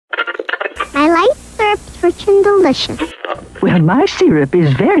I like syrups rich and delicious. Well, my syrup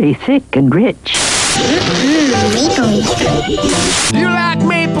is very thick and rich. Maple. You like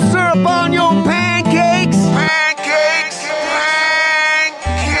maple syrup on your pancakes? Pancakes,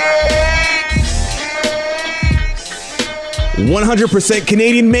 pancakes. 100%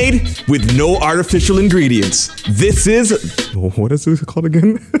 Canadian made with no artificial ingredients. This is... What is this called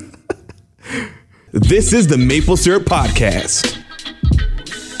again? This is the Maple Syrup Podcast.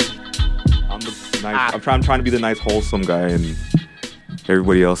 I'm trying to be the nice, wholesome guy, and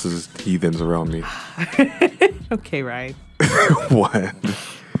everybody else is heathens around me. Okay, Ryan. What?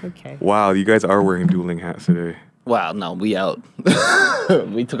 Okay. Wow, you guys are wearing dueling hats today. Wow, no, we out.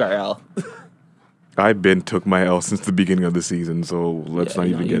 We took our L. I took my L since the beginning of the season, so let's not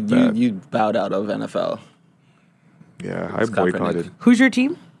even get that. You bowed out of NFL. Yeah, I boycotted. Who's your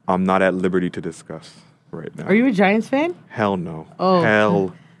team? I'm not at liberty to discuss right now. Are you a Giants fan? Hell no. Oh.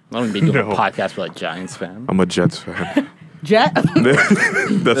 Hell. I don't even be doing a podcast for a Giants fan. I'm a Jets fan. Jet?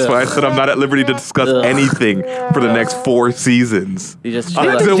 That's why I said I'm not at liberty to discuss anything for the next 4 seasons. You just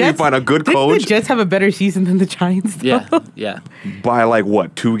Until we find a good Didn't coach. the Jets have a better season than the Giants, though? Yeah. By like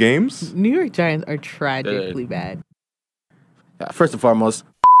what, 2 games? New York Giants are tragically bad. First and foremost,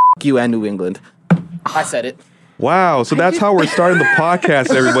 you and New England. I said it. Wow, so that's how we're starting the podcast,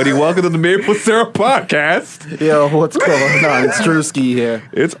 everybody. Welcome to the Maple Syrup Podcast. Yo, what's going on? It's Drewski here.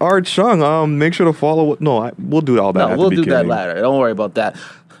 It's Art Chung. Make sure to follow. We'll do all that. No, at we'll the do that beginning. later. Don't worry about that.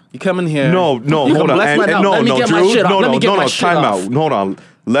 You come in here. No, you hold on. Let me get my shit off. Time out. Hold on.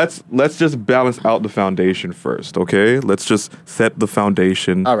 Let's just balance out the foundation first, okay? Let's just set the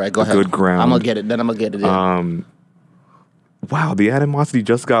foundation. All right, go ahead. Good ground. I'm gonna get it. Then I'm gonna get it in. Wow, the animosity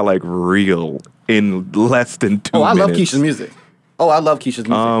just got like real in less than 2 minutes. I love Keysha's music.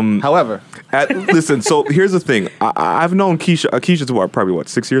 However, listen. So here's the thing. I've known Keysha. Keysha's probably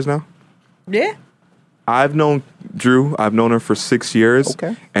 6 years now. Yeah. I've known Drew. I've known her for 6 years.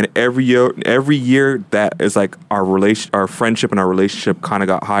 Okay. And every year that is like our friendship and our relationship kind of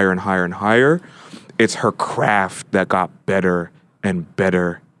got higher and higher and higher. It's her craft that got better and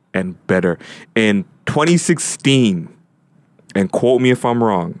better and better. In 2016, and quote me if I'm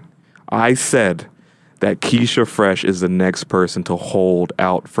wrong, I said that Keysha Fresh is the next person to hold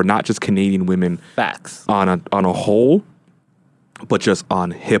out for not just Canadian women facts on a whole, but just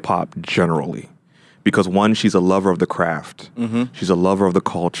on hip hop generally. Because one, she's a lover of the craft. Mm-hmm. She's a lover of the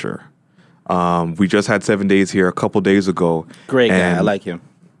culture. We just had 7 Days here a couple days ago. Great guy. I like him.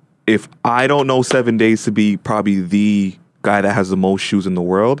 If I don't know 7 Days to be probably the guy that has the most shoes in the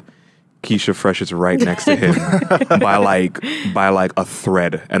world, Keysha Fresh is right next to him by like a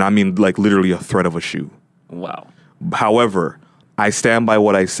thread. And I mean like literally a thread of a shoe. Wow. However, I stand by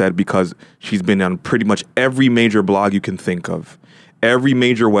what I said because she's been on pretty much every major blog you can think of. Every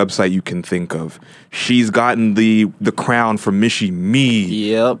major website you can think of. She's gotten the crown from Michie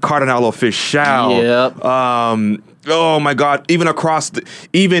Me. Yep. Cardinal Official. Yep. Oh my God. Even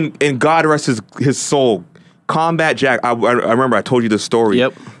in God rest his soul, Combat Jack. I remember I told you this story.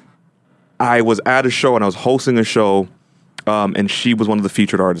 Yep. I was at a show and I was hosting a show, and she was one of the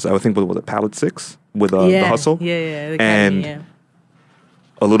featured artists. I think was it Palette 6 with The Hustle? Yeah. And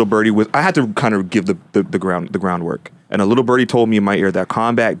a little birdie I had to kind of give the groundwork. And a little birdie told me in my ear that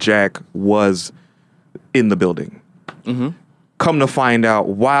Combat Jack was in the building. Mm-hmm. Come to find out,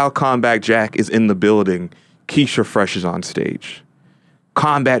 while Combat Jack is in the building, Keysha Fresh is on stage.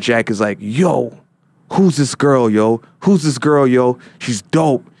 Combat Jack is like, yo, who's this girl, yo? Who's this girl, yo? She's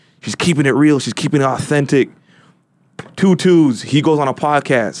dope. She's keeping it real. She's keeping it authentic. 2 twos. He goes on a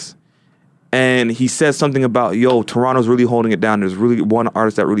podcast and he says something about, yo, Toronto's really holding it down. There's really one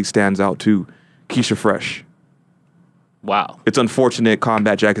artist that really stands out too, Keysha Fresh. Wow. It's unfortunate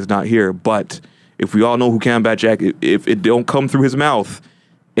Combat Jack is not here, but if we all know who Combat Jack, if it don't come through his mouth,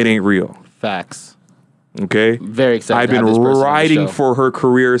 it ain't real. Facts. Okay? Very excited. I've been riding for her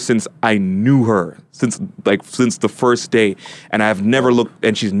career since I knew her, since the first day, and I've never looked,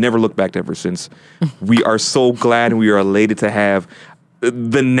 and she's never looked back ever since. We are so glad and we are elated to have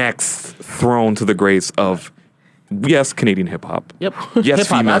the next throne to the grace of, yes, Canadian hip hop. Yep. Yes,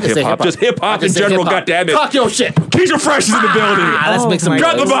 hip-hop. female hip hop. Just hip hop in general. Goddammit. Talk your shit. Keysha Fresh is in the building. Let's make some.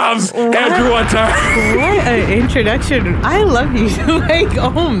 Drop the bombs. Andrew on time. What an introduction. I love you. Like,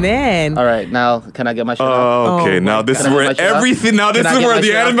 oh man. All right, now can I get my shit off? Okay, now this is where everything. Now this is where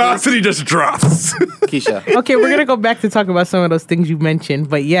the animosity just drops. Keysha. Okay, we're gonna go back to talk about some of those things you mentioned,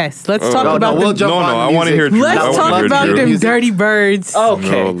 but yes, let's talk about. I want to hear. Let's talk about them dirty birds.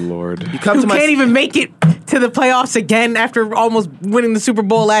 Okay. Oh Lord. You come to my. Can't even make it to the playoffs again after almost winning the Super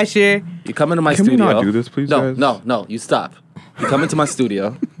Bowl last year. You come into my Can studio. we not do this, please? No. You stop. You come into my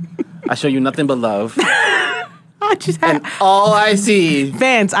studio. I show you nothing but love. I just have All I see.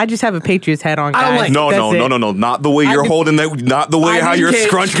 fans. I just have a Patriots hat on. I don't guys. like- No, That's it. no. Not the way you're holding that. Not the way I how you're didn't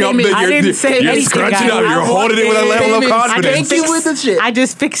scrunching up. say- I didn't say You're anything, scrunching guys. up. You're I holding it with a level of Famous. confidence. Thank you with the shit. I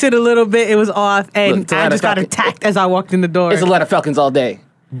just fixed it a little bit. It was off, and Look, I just got Atlanta attacked as I walked in the door. It's Atlanta Falcons all day,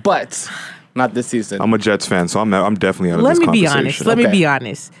 but not this season. I'm a Jets fan, so I'm definitely out of Let this me be conversation. honest. Let me Okay. be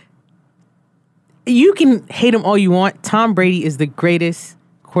honest. You can hate him all you want. Tom Brady is the greatest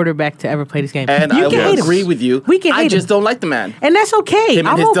quarterback to ever play this game. and you I can will hate him. agree with you. We can I hate just him. don't like the man. And that's okay. Him and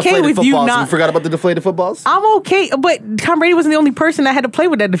I'm his okay deflated with you footballs. not. You forgot about the deflated footballs? I'm okay, but Tom Brady wasn't the only person that had to play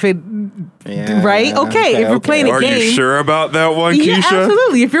with that defense, Yeah, right? Okay, if you're playing a Are game, you sure about that one, yeah, Keysha?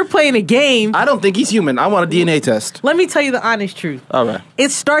 absolutely. If you're playing a game, I don't think he's human. I want a DNA test. let me tell you the honest truth. All right.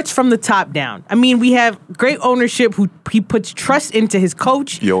 It starts from the top down. I mean, we have great ownership who he puts trust into his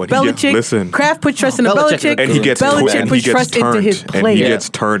coach, Yo, and Belichick. listen. Kraft puts trust into Belichick is Belichick. good. And he gets Belichick and puts he gets trust into his turned, and players. he gets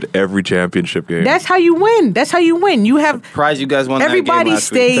turned every championship game. That's how you win. That's how you win. You have Surprised you guys won that game everybody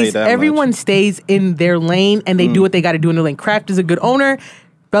last week, I'll tell you stays. that Everyone much. stays in their lane, and they do what they got to do in their lane. Kraft is a good owner.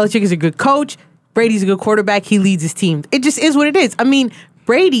 Belichick is a good coach. Brady's a good quarterback. He leads his team. It just is what it is. I mean,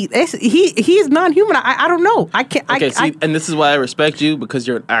 Brady, he is non-human. I don't know. I can't. Okay, I and this is why I respect you, because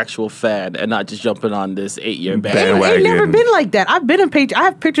you're an actual fan and not just jumping on this 8-year Bandwagon. It never been like that. I've been a Patriot. I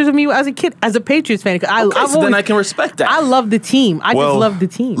have pictures of me as a kid, as a Patriots fan. Then I can respect that. I love the team. I just love the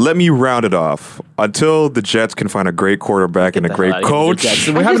team. Let me round it off. Until the Jets can find a great quarterback and a Get the great hell out of here, coach. Jets.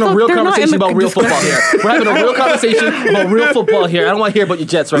 We're I having just a don't- real they're not in conversation the about real football here. We're having a real conversation about real football here. I don't want to hear about your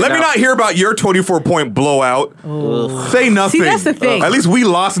Jets right Let now. me not hear about your 24-point blowout. Say nothing. See, that's the thing. At least we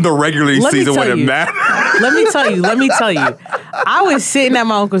lost in the regular Let me season when tell it you. mattered. Let me tell you. I was sitting at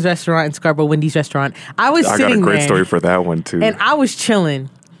my uncle's restaurant in Scarborough, Wendy's restaurant. I was I got sitting a great there, story for that one too. and I was chilling.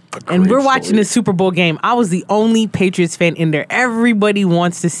 And great we're watching story. the Super Bowl game. I was the only Patriots fan in there. Everybody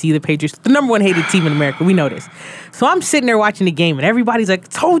wants to see the Patriots, the number one hated team in America. We know this. So I'm sitting there watching the game, and everybody's like, I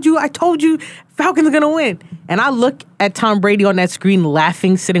told you, Falcons are going to win. And I look at Tom Brady on that screen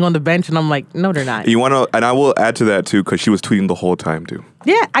laughing, sitting on the bench, and I'm like, no, they're not. You want to, and I will add to that too, because she was tweeting the whole time too.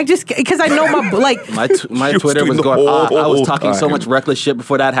 Yeah, because I know my, like, My She was Twitter doing was the going off. I was whole talking so time. much reckless shit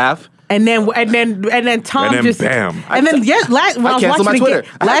before that half. And then Tom And then just bam. And then when I was canceled watching my the Twitter.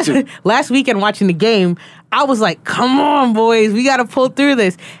 I had game to. last weekend watching the game, I was like, "Come on, boys, we got to pull through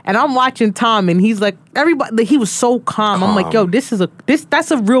this." And I'm watching Tom, and he's like, everybody. He was so calm. I'm like, "Yo,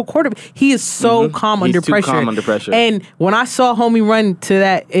 that's a real quarterback. He is so calm He's under too pressure." calm under pressure. And when I saw homie run to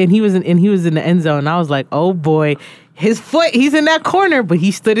that, and he was in the end zone, I was like, "Oh boy." His foot, he's in that corner, but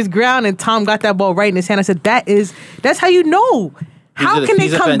he stood his ground, and Tom got that ball right in his hand. I said, that's how you know. How can they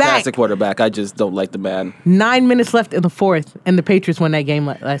he's come a back? fantastic quarterback. I just don't like the man. 9 minutes left in the fourth, and the Patriots won that game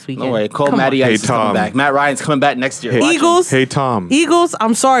last weekend. Don't worry. Cole Come Matty on. Ice is coming Tom. back. Matt Ryan's coming back next year. Watch him. Eagles. Hey Tom. Eagles,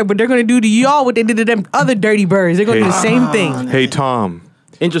 I'm sorry, but they're going to do to y'all what they did to them other dirty birds. They're going to do the same thing. Hey Tom.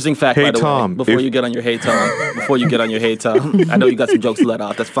 Interesting fact, Hey, by the Tom, way, before if- you get on your hey Tom, I know you got some jokes to let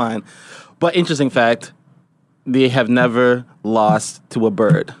off. That's fine. But interesting fact, they have never lost to a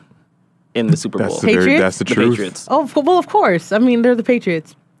bird in the Super Bowl. Patriots? That's the The truth. Patriots. Oh, well, of course. I mean, they're the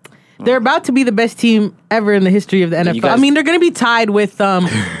Patriots. They're about to be the best team ever in the history of the NFL. guys- I mean, they're going to be tied with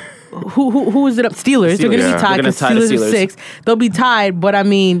who is it up? Steelers. They're going to Steelers. be Yeah. tied They're gonna because tie the Steelers are Steelers. 6. They'll be tied, but I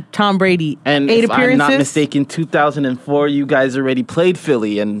mean, Tom Brady, And 8 if appearances. I'm not mistaken, 2004, you guys already played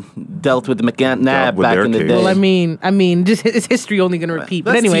Philly and dealt with the McNabb Dealt with back their in the case. day. Well, I mean, just his history only going to repeat.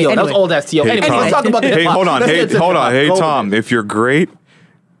 But That's anyway, T.O. That was old ass T.O. Hey, Anyway, Tom. let's talk about the Hey, hip-hop. hold on. Let's Hey, get to hold on. hip-hop. Hey, Go with Tom. it. If you're great,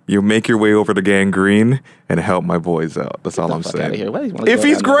 you make your way over to Gangrene and help my boys out. That's all I'm fuck saying. outta here. Why do you wanna If go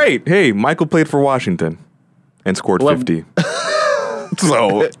he's down there? great, hey, Michael played for Washington and scored Well- 50.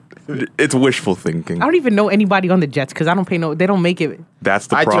 So it's wishful thinking. I don't even know anybody on the Jets because I don't pay no. They don't make it. That's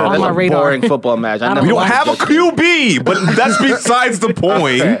the I turn problem. On my that's a radar. boring football match. I I don't We never don't watch have a watched it. QB, but that's besides the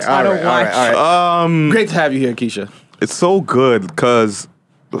point. I don't watch. All right. Great to have you here, Keysha. It's so good because,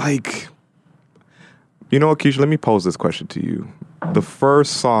 like, you know what, Keysha? Let me pose this question to you. The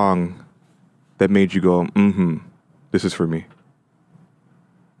first song that made you go, this is for me.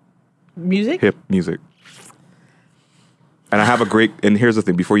 Music? Hip music. And I have a great, and here's the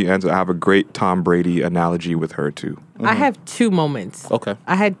thing, before you answer, I have a great Tom Brady analogy with her too. I have 2 moments. Okay.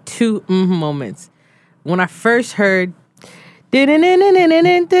 I had 2 moments. When I first heard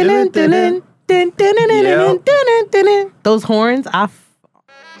those horns,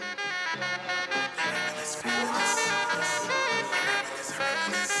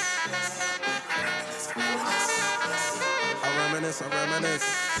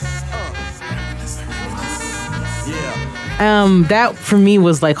 That for me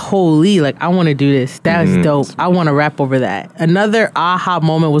was like, holy, like I want to do this. That was dope. I want to rap over that. Another aha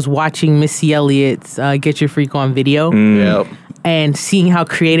moment was watching Missy Elliott's "Get Your Freak On" video. Yep. And seeing how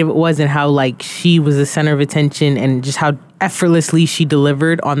creative it was and how like she was the center of attention and just how effortlessly she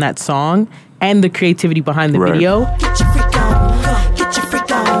delivered on that song and the creativity behind the video. Get your freak on, get your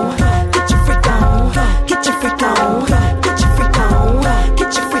freak on, get your freak on, get your freak on, get your freak on,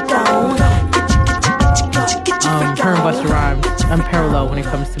 get your freak on, Her and Busta Rhymes unparalleled when it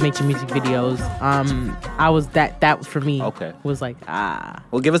comes to making music videos. I was that for me. Okay. Was like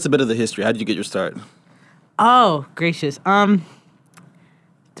Well, give us a bit of the history. How did you get your start? Oh, gracious.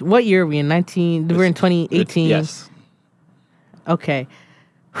 What year are we in? We're in 2018. Yes. Okay.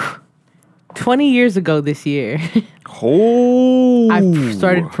 20 years ago this year, Oh. I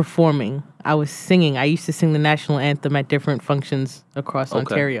started performing. I was singing. I used to sing the national anthem at different functions across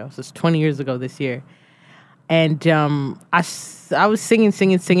Ontario. So it's 20 years ago this year. And I was singing.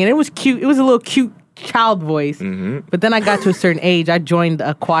 It was cute. It was a little cute child voice. But then I got to a certain age. I joined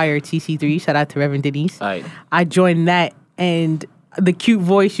a choir, TC3. Shout out to Reverend Denise. Right. I joined that, and the cute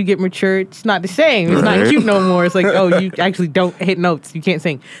voice, you get mature, it's not the same. It's not cute no more. It's like, oh, you actually don't hit notes. You can't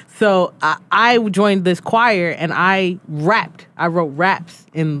sing. So I joined this choir, and I rapped. I wrote raps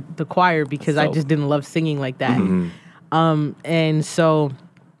in the choir because I just didn't love singing like that. And so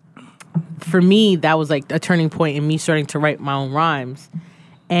for me, that was like a turning point in me starting to write my own rhymes.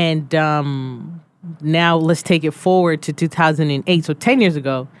 And now let's take it forward to 2008. So 10 years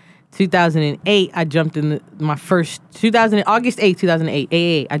ago, 2008, I jumped in my first August 8th,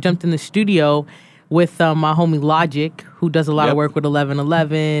 2008. I jumped in the studio with my homie Logic, who does a lot of work with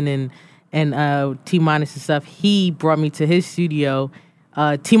 1111 and T Minus and stuff. He brought me to his studio.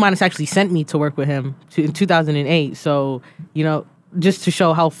 T Minus actually sent me to work with him in 2008. So, you know, just to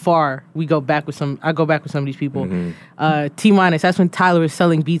show how far we go back with I go back with some of these people. T Minus, that's when Tyler was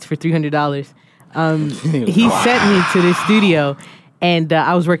selling beats for $300. He sent me to this studio. And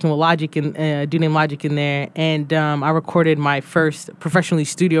I was working with Logic and a dude named Logic in there. And I recorded my first professionally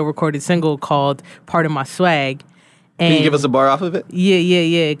studio recorded single called Pardon My Swag. And Can you give us a bar off of it? Yeah.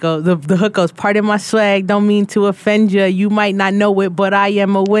 It goes, the hook goes, pardon my swag, don't mean to offend ya. You might not know it, but I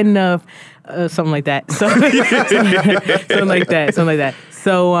am a winner. Something like that. So, something like that.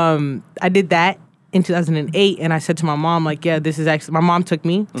 So I did that in 2008. And I said to my mom, like, yeah, this is actually, my mom took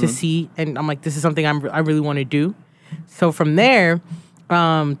me to see. And I'm like, this is something I really want to do. So from there,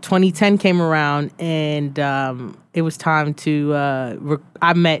 2010 came around, and it was time to.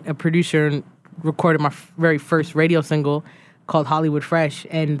 I met a producer and recorded my very first radio single called Hollywood Fresh,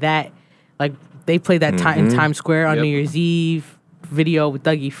 and that, like, they played that in Times Square on New Year's Eve. Video with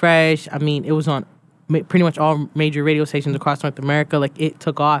Dougie Fresh. I mean, it was on pretty much all major radio stations across North America. Like, it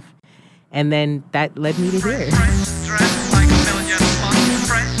took off, and then that led me to here.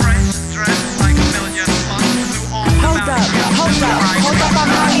 Hold up, I'm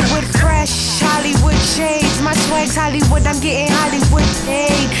Hollywood fresh, Hollywood shades. My swag's Hollywood, I'm getting Hollywood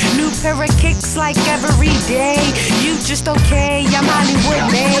paid. New pair of kicks like every day. You just okay, I'm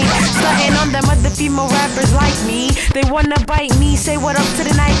Hollywood made. Stunting on them other female rappers like me. They wanna bite me, say what up to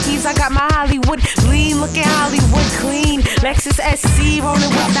the Nikes. I got my Hollywood lean, looking Hollywood clean. Lexus SC,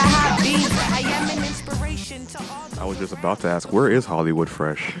 rolling with the hot beat. I am an inspiration to all. I was just about to ask, where is Hollywood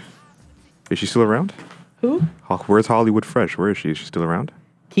Fresh? Is she still around? Who? Where's Hollywood Fresh? Where is she? Is she still around?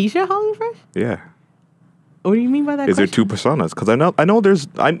 Keysha Hollywood Fresh? Yeah. What do you mean by that? Is there two personas? Because I know there's.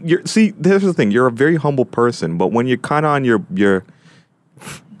 See, there's the thing. You're a very humble person, but when you're kind of on your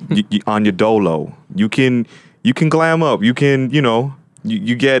on your dolo, you can glam up. You can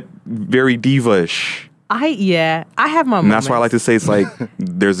you get very diva-ish. I have my moments. And that's why I like to say it's like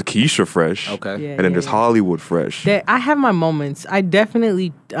there's a Keysha Fresh, okay, and then there's Hollywood Fresh. I have my moments. I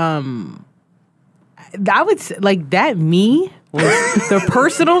definitely. I would say, like, that me was the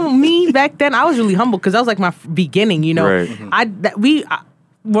personal me back then. I was really humble because that was like my beginning, you know. Right.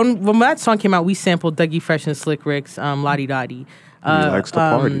 When that song came out, we sampled Dougie Fresh and Slick Rick's Lottie Dottie. He likes to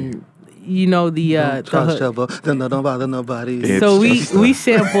party. You know the don't bother nobody. So we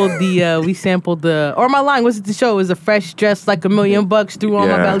sampled the or my line was the show is a fresh dress like $1,000,000 through all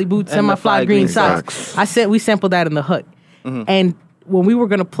my belly boots and my fly green socks. We sampled that in the hook, and when we were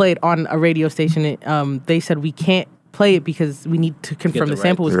going to play it on a radio station, they said we can't play it because we need to confirm the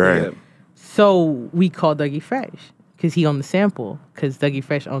sample was clear. Right. So we called Dougie Fresh because he owned the sample because Dougie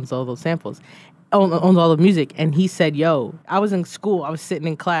Fresh owns all those samples, owns all the music. And he said, yo, I was in school. I was sitting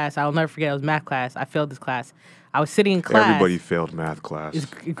in class. I'll never forget. It was math class. I failed this class. I was sitting in class. Everybody failed math class. It's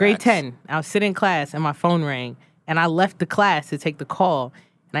grade 10. I was sitting in class and my phone rang. And I left the class to take the call.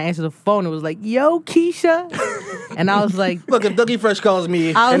 And I answered the phone. It was like, yo, Keysha. And I was like, Look, if Dougie Fresh calls me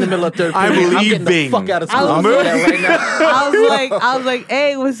in the middle of third I'm period, I'm getting the leaving. fuck out of school. I I'm was doing that right now. I was like,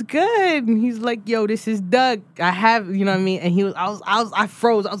 hey, what's good? And he's like, yo, this is Doug. I have, you know what I mean? And I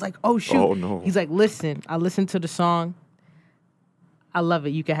froze. I was like, oh shoot. Oh, no. He's like, listen, I listened to the song. I love it.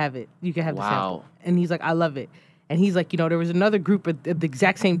 You can have it. You can have the sample. And he's like, I love it. And he's like, there was another group at the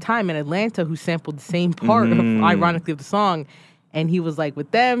exact same time in Atlanta who sampled the same part, ironically, of the song. And he was like,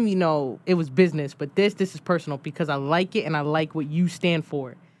 with them, it was business. But this is personal because I like it and I like what you stand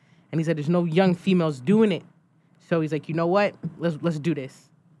for. And he said, there's no young females doing it. So he's like, you know what? Let's do this.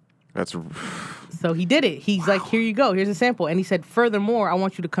 That's So he did it. He's like, here you go. Here's a sample. And he said, furthermore, I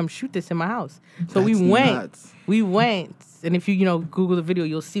want you to come shoot this in my house. So we went. Nuts. We went. And if you, Google the video,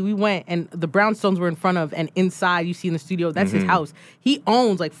 you'll see we went. And the brownstones were in front of, and inside you see in the studio, that's his house. He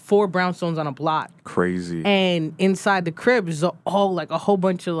owns like 4 brownstones on a block. crazy. And inside the crib is all like a whole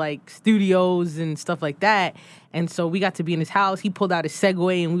bunch of like studios and stuff like that. And so we got to be in his house. He pulled out his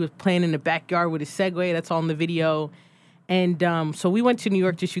Segway and we was playing in the backyard with his Segway. That's all in the video. And so we went to New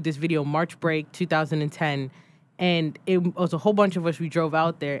York to shoot this video, March break 2010. And it was a whole bunch of us. We drove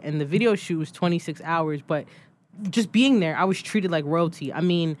out there. And the video shoot was 26 hours. But just being there, I was treated like royalty. I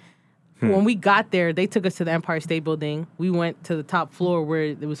mean, when we got there, they took us to the Empire State Building. We went to the top floor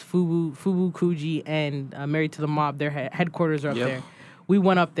where there was Fubu Coogee and Married to the Mob. Their headquarters are up there. We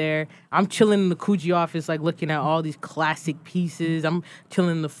went up there. I'm chilling in the Coogee office, like looking at all these classic pieces. I'm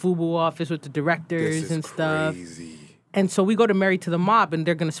chilling in the Fubu office with the directors and stuff. Crazy. And so we go to Married to the Mob, and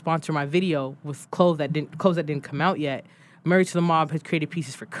they're going to sponsor my video with clothes that didn't come out yet. Married to the Mob has created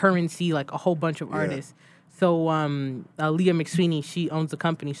pieces for Currency, like a whole bunch of artists. So Leah McSweeney, she owns the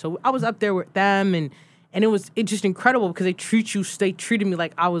company. So I was up there with them, and it's just incredible because they treated me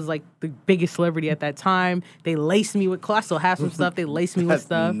like I was like the biggest celebrity at that time. They laced me with clothes. I still have some stuff. They laced me with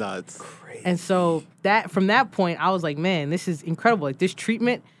stuff. Nuts. Crazy. And so from that point, I was like, man, this is incredible. Like this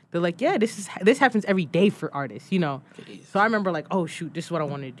treatment. They're like, yeah, this happens every day for artists, Jeez. So I remember like, oh shoot, this is what I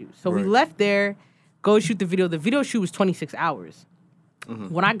want to do. So we left there, go shoot the video. The video shoot was 26 hours.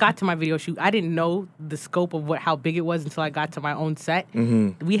 When I got to my video shoot, I didn't know the scope of how big it was until I got to my own set.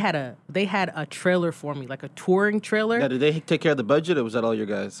 They had a trailer for me, like a touring trailer. Yeah, did they take care of the budget, or was that all your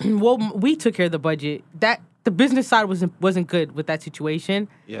guys? Well, we took care of the budget. The business side wasn't good with that situation.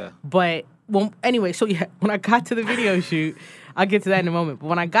 Yeah. But anyway, so yeah, when I got to the video shoot, I'll get to that in a moment. But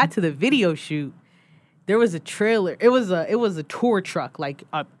when I got to the video shoot, there was a trailer. It was a tour truck, like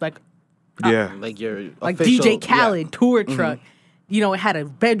Like your like official, DJ Khaled tour truck. It had a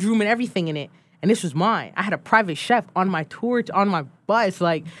bedroom and everything in it. And this was mine. I had a private chef on my tour, on my bus.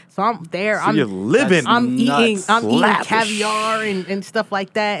 Like, so I'm there. So you're living. I'm eating Lavish. caviar and stuff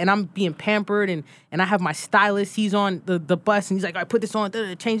like that. And I'm being pampered. And I have my stylist. He's on the bus. And he's like, all right, put this on.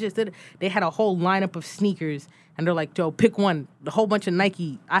 Change this. They had a whole lineup of sneakers. And they're like, Joe, pick one. A whole bunch of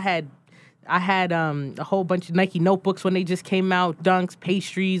Nike. I had a whole bunch of Nike notebooks when they just came out. Dunks,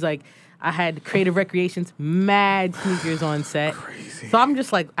 pastries, like... I had Creative Recreations, mad sneakers on set. Crazy. So I'm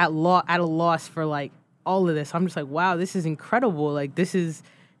just like at a loss for like all of this. I'm just like, wow, this is incredible. Like this is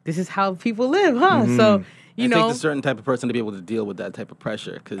how people live, huh? So It takes a certain type of person to be able to deal with that type of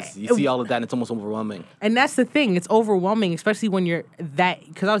pressure because you see all of that and it's almost overwhelming. And that's the thing. It's overwhelming, especially when you're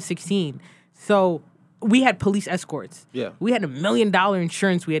because I was 16. So we had police escorts. Yeah. We had $1 million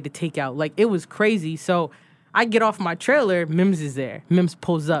insurance we had to take out. Like it was crazy. So I get off my trailer, Mims is there. Mims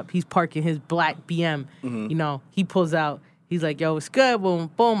pulls up. He's parking his black BM. He pulls out. He's like, yo, it's good. Boom,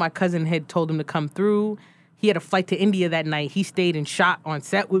 boom. My cousin had told him to come through. He had a flight to India that night. He stayed and shot on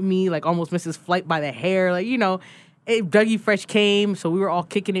set with me, like almost missed his flight by the hair. Like, Dougie Fresh came, so we were all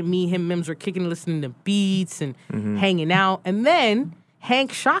kicking it. Me, him, Mims were kicking, listening to beats and hanging out. And then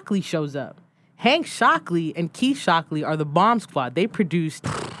Hank Shockley shows up. Hank Shockley and Keith Shockley are the Bomb Squad. They produced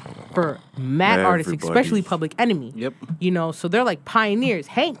for mad artists, especially Public Enemy. Yep. So they're like pioneers.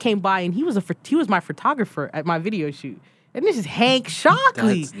 Hank came by and he was my photographer at my video shoot. And this is Hank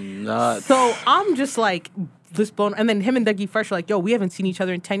Shockley. That's nuts. So I'm just like this bone. And then him and Dougie Fresh are like, yo, we haven't seen each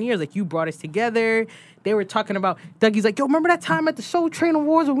other in 10 years. Like, you brought us together. They were talking about, Dougie's like, yo, remember that time at the Soul Train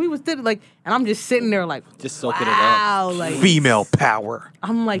Awards when we was did it? Like, and I'm just sitting there like, just soaking wow, it up. like Female power.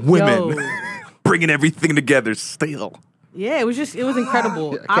 I'm like, Women. yo. Bringing everything together still. Yeah, it was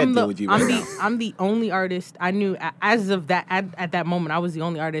incredible. I can't deal with you right now. I'm the only artist I knew as of that at that moment. I was the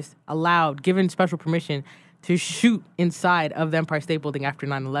only artist allowed, given special permission, to shoot inside of the Empire State Building after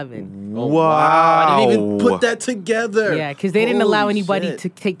 9/11. Oh, wow. I didn't even put that together. Yeah, because they didn't allow Holy anybody shit. to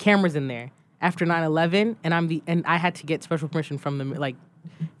take cameras in there after 9/11, and I had to get special permission from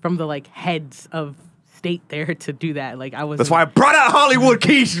the heads of state there to do that. Like I was. That's why I brought out Hollywood,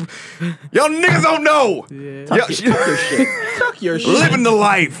 Keysha. Y'all niggas don't know. Talk your shit. Living the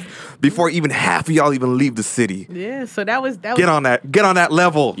life before even half of y'all even leave the city. Yeah, so that was Get on that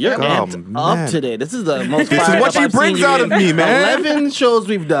level. You're Oh, amped man. up today. This is the most This is fired what up she I've brings seen you out of in me, man. 11 shows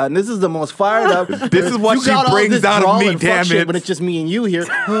we've done. This is the most fired up. This is what You she got all brings this out of drawl me, and fuck damn shit it. When it's just me and you here.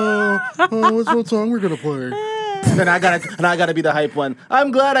 What song we're gonna play? And I gotta be the hype one. I'm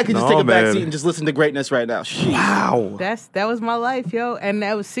glad I could just No, take a back man. seat and just listen to greatness right now. Shit. Wow. that was my life, yo. And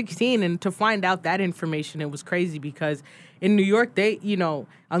I was 16, and to find out that information, it was crazy because in New York, they,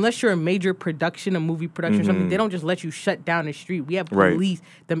 unless you're a major production, a movie production or something, they don't just let you shut down the street. We have Right. police.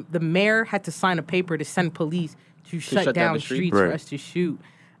 The mayor had to sign a paper to send police to shut down the street? streets Right. for us to shoot.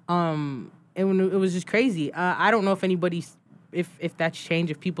 And it was just crazy. I don't know if anybody's if that's changed,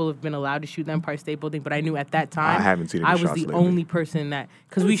 if people have been allowed to shoot the Empire State Building, but I knew at that time I haven't seen any I was shots the lately. only person that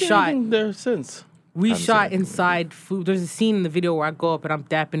because we shot. there since. We haven't seen shot anything inside food. There's a scene in the video where I go up and I'm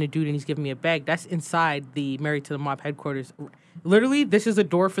dapping a dude and he's giving me a bag. That's inside the Married to the Mob headquarters. Literally, this is a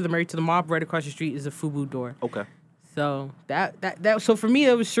door for the Married to the Mob. Right across the street is a FUBU door. Okay. So so for me,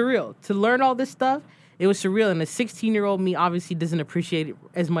 it was surreal to learn all this stuff. It was surreal, and the 16-year-old me obviously doesn't appreciate it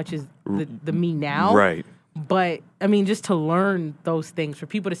as much as the me now. Right. But I mean, just to learn those things, for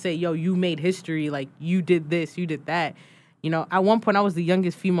people to say, "Yo, you made history. Like you did this, you did that." At one point, I was the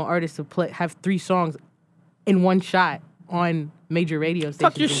youngest female artist to have 3 songs in one shot on major radio stations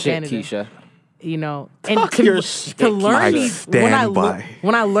Talk your in shit, Canada. Keysha. And Talk your shit, to learn I these stand by.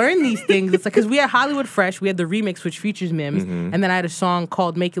 when I learned these things, it's like because we had Hollywood Fresh, we had the remix which features Mims, Mm-hmm. and then I had a song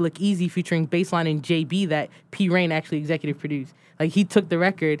called "Make It Look Easy" featuring Bassline and JB that P Rain actually executive produced. Like he took the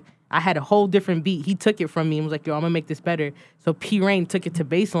record, I had a whole different beat. He took it from me and was like, "Yo, I'm gonna make this better." So P Rain took it to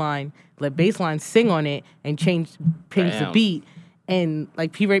Bassline, let Bassline sing on it, and changed the Damn. beat. And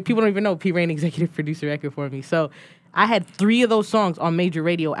like P Rain, people don't even know P Rain executive produced the record for me. So I had 3 of those songs on major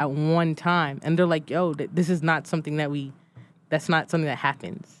radio at one time, and they're like, "Yo, this is not something that's not something that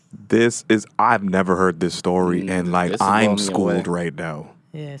happens." I've never heard this story, and this is blowing I'm me schooled away. right now.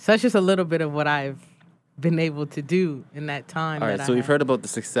 Yeah, so that's just a little bit of what I've been able to do in that time. All right, that so I we've had. heard about the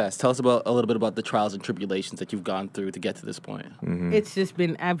success. Tell us a little bit about the trials and tribulations that you've gone through to get to this point. It's just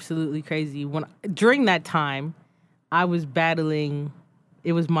been absolutely crazy. During that time, I was battling.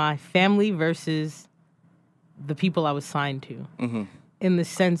 It was my family versus the people I was signed to, in the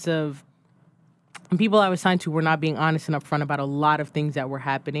sense of people I was signed to were not being honest and upfront about a lot of things that were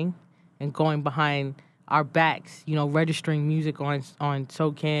happening and going behind our backs, registering music on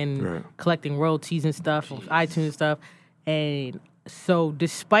SoCan, Right. collecting royalties and stuff, on iTunes and stuff. And so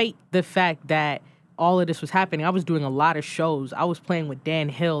despite the fact that all of this was happening, I was doing a lot of shows. I was playing with Dan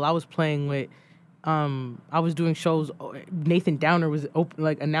Hill. I was playing with I was doing shows. Nathan Downer was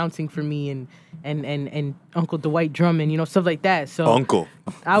announcing for me, and Uncle Dwight Drummond, stuff like that. So Uncle.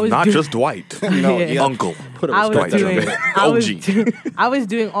 I was Not doing- just Dwight. Yeah. Uncle. Put a I was respect on doing, it. I was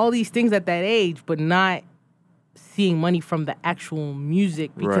doing all these things at that age, but not seeing money from the actual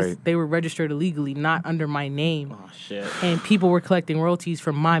music because Right. they were registered illegally, not under my name. Oh, shit. And people were collecting royalties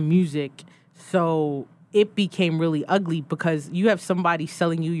from my music. So it became really ugly because you have somebody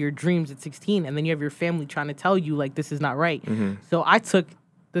selling you your dreams at 16, and then you have your family trying to tell you, like, this is not right. So I took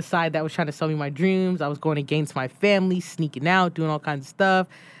the side that was trying to sell me my dreams. I was going against my family, sneaking out, doing all kinds of stuff.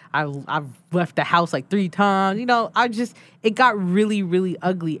 I've left the house like 3 times. It got really, really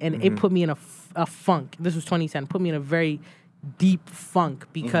ugly, and it put me in a funk. This was 2010. Put me in a very deep funk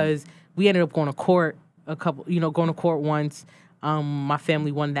because we ended up going to court going to court once. My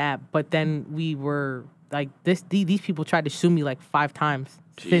family won that, but then we were like these people tried to sue me like 5 times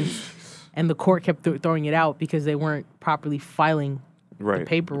since, and the court kept throwing it out because they weren't properly filing the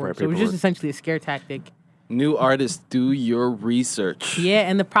paperwork. Right, So it was just essentially a scare tactic. New artists, do your research. Yeah,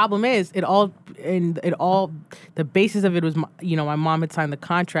 and the problem is, the basis of it was, my mom had signed the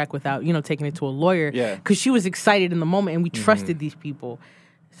contract without, taking it to a lawyer. Yeah. Because she was excited in the moment, and we trusted these people.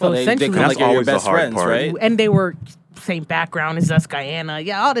 So Well, they essentially, come like That's you're your always the best hard friends, part. right? and they were same background as us, Guyana,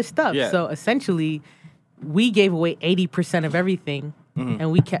 all this stuff. Yeah. So essentially, we gave away 80% of everything, and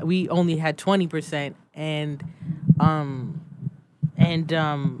we only had 20%, and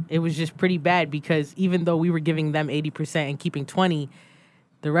it was just pretty bad because even though we were giving them 80% and keeping 20,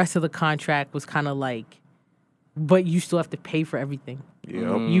 the rest of the contract was kind of like, but you still have to pay for everything.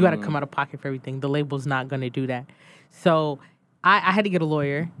 Yep. You got to come out of pocket for everything. The label's not going to do that. So I had to get a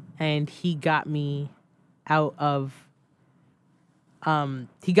lawyer, and he got me out of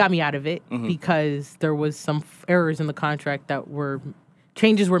it because there was some errors in the contract that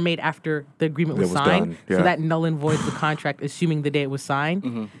changes were made after the agreement was That was signed. done, yeah. So that null and voids the contract, assuming the day it was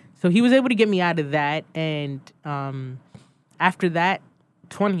signed. So he was able to get me out of that, and after that,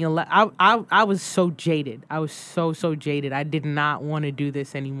 2011, I was so jaded. I was so jaded. I did not want to do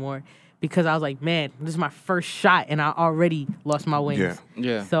this anymore because I was like, man, this is my first shot, and I already lost my wings.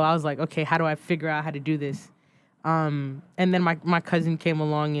 Yeah. So I was like, okay, how do I figure out how to do this? And then my cousin came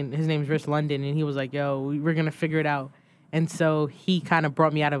along, and his name's Rich London, and he was like, yo, we're gonna figure it out. And so he kind of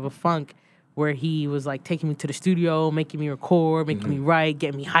brought me out of a funk where he was like taking me to the studio, making me record, making me write,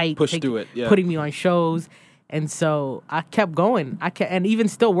 getting me hyped, through it, yeah. putting me on shows. And so I kept going. And even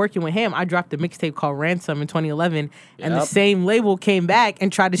still working with him, I dropped a mixtape called Ransom in 2011, and the same label came back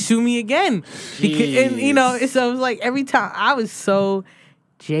and tried to sue me again. And so it was like every time I was so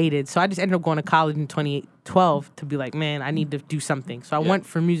jaded. So I just ended up going to college in 2012 to be like, man, I need to do something. So I went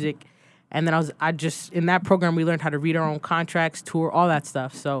for music, and then I just in that program we learned how to read our own contracts, tour, all that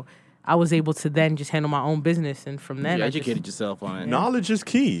stuff. So I was able to then just handle my own business, and from then You I educated yourself on it. Knowledge is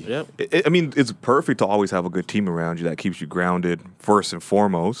key. Yep. I mean, it's perfect to always have a good team around you that keeps you grounded. First and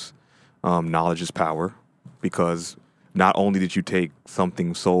foremost, knowledge is power, because not only did you take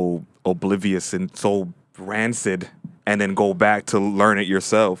something so oblivious and so rancid and then go back to learn it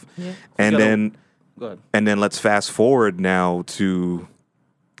yourself, and then Go ahead. and then let's fast forward now to,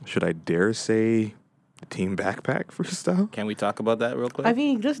 should I dare say, the Team Backpack freestyle? Can we talk about that real quick? I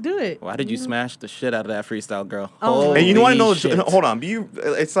mean, let's do it. Why did you smash the shit out of that freestyle, girl? Oh. And you want to know? Holy shit. Hold on,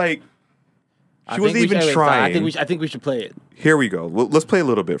 it's like I she think wasn't we even should- trying. I think we should play it. Here we go. Let's play a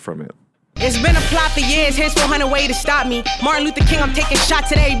little bit from it. It's been a plot for years, here's 400 ways to stop me. Martin Luther King, I'm taking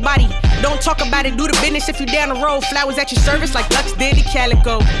shots at everybody. Don't talk about it, do the business if you down the road. Flowers at your service like Lux did to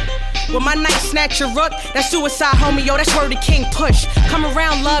Calico. With my night snatch your ruck, that's suicide, homie, yo, that's where the king push. Come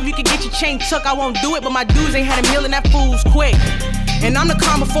around, love, you can get your chain took. I won't do it, but my dudes ain't had a meal and that fool's quick. And I'm the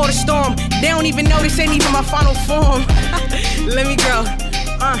calm before the storm. They don't even know this ain't even my final form. Let me grow.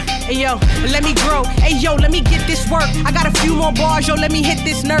 Hey yo, let me grow. Hey yo, let me get this work. I got a few more bars, yo, let me hit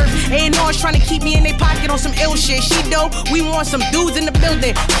this nerve. A&R's trying to keep me in their pocket on some ill shit. She dope, we want some dudes in the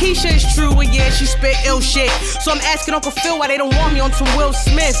building. Keysha is true, well yeah, she spit ill shit. So I'm asking Uncle Phil why they don't want me on some Will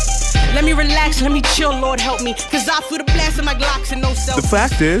Smith. Let me relax, let me chill, Lord help me. Cause I feel the blast in my Glocks and no self. The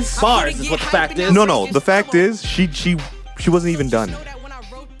fact is, Bars is what the fact is. no. The fact is, she wasn't even done,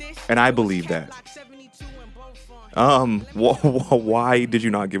 and I believe that. Why did you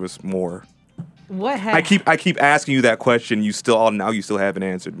not give us more? What had I keep asking you that question. You still haven't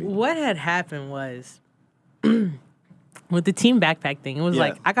answered me. What had happened was with the Team Backpack thing. It was Yeah.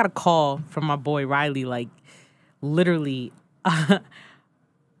 like I got a call from my boy Riley, like literally,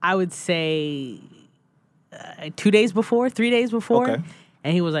 I would say 3 days before, Okay.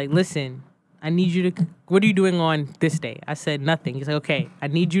 and he was like, "Listen, I need you to. What are you doing on this day?" I said nothing. He's like, "Okay, I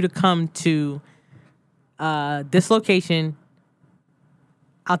need you to come to this location.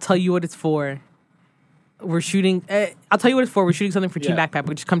 I'll tell you what it's for. We're shooting. I'll tell you what it's for. We're shooting something for Team Yeah. Backpack.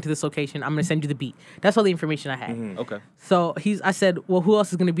 But just come to this location. I'm gonna send you the beat." That's all the information I had. Okay. So I said, "Well, who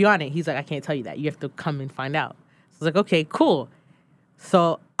else is gonna be on it?" He's like, "I can't tell you that. You have to come and find out." So I was like, "Okay, cool."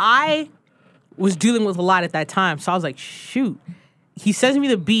 So I was dealing with a lot at that time. So I was like, "Shoot." He sends me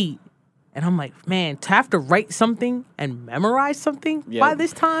the beat, and I'm like, "Man, to have to write something and memorize something by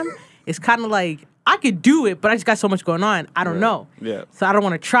this time, it's kind of like." I could do it, but I just got so much going on. I don't know. Yeah. So I don't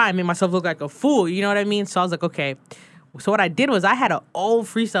want to try and make myself look like a fool. You know what I mean? So I was like, okay. So what I did was I had an old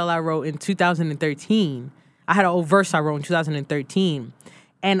freestyle I wrote in 2013. I had an old verse I wrote in 2013.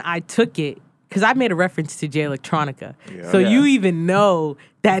 And I took it, because I made a reference to Jay Electronica. Yeah. So Yeah. you even know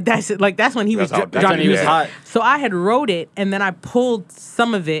that's when he was That's how- dropping that's when he was music. hot. So I had wrote it, and then I pulled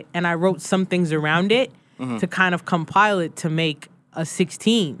some of it, and I wrote some things around it to kind of compile it to make a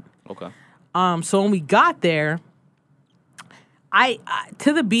 16. Okay. So when we got there, I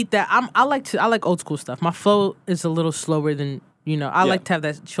to the beat that I like old school stuff. My flow is a little slower than I like to have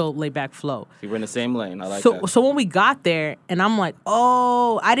that chill, laid back flow. So we're in the same lane. I like So that. so when we got there, and I'm like,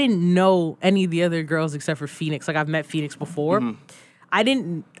 oh, I didn't know any of the other girls except for Phoenix. Like I've met Phoenix before. I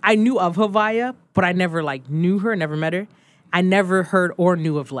knew of Havaya, but I never knew her, never met her. I never heard or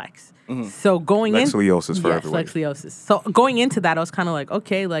knew of Lex. So going Lex in Leosis for yes, everyone. Lex Leosis. So going into that, I was kind of like,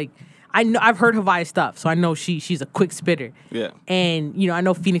 okay, like I know I've heard Havaya stuff, so I know she's a quick spitter. Yeah. And I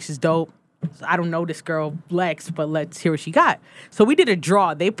know Phoenix is dope. So I don't know this girl Lex, but let's hear what she got. So we did a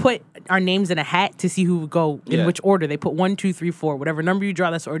draw. They put our names in a hat to see who would go in Yeah. which order. They put 1, 2, 3, 4, whatever number you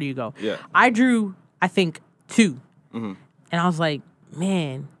draw, that's the order you go. Yeah. I drew, I think, 2, and I was like,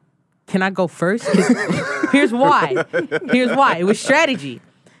 man, can I go first? 'Cause here's why. It was strategy.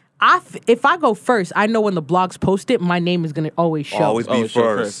 if I go first, I know when the blogs post it, my name is gonna always show. Always be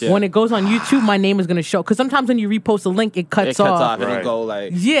first. yeah. When it goes on YouTube, my name is gonna show. Because sometimes when you repost a link, it cuts off. and Right. it'll go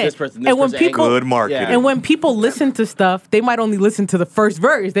like Yeah. this person. And when person people- angle. Good marketing. And when people listen to stuff, they might only listen to the first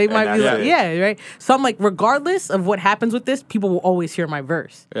verse. They might be that's like, it. yeah, right. So I'm like, regardless of what happens with this, people will always hear my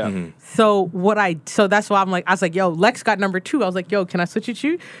verse. Yeah. So that's why I was like, yo, Lex got number 2. I was like, yo, can I switch with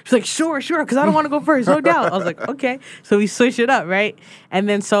you? She's like, sure, because I don't want to go first, no doubt. I was like, okay. So we switched it up, right? And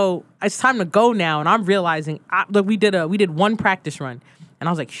then so it's time to go now, and I'm realizing, look, we did one practice run, and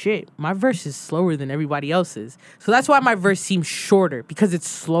I was like, shit, my verse is slower than everybody else's. So that's why my verse seems shorter, because it's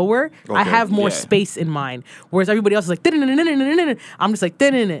slower. I Okay. have more Yeah. space in mind, whereas everybody else is like, I'm just like,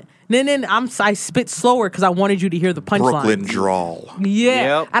 I spit slower because I wanted you to hear the punchline. Brooklyn drawl.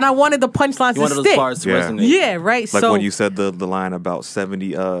 Yeah, Yep. and I wanted the punchlines You to wanted those stick. bars to Yeah. resonate. Yeah, right. Like so when you said the line about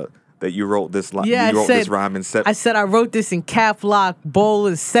 70, that you wrote this line. yeah, you wrote I said, this rhyme in I said I wrote this in cap lock, bold,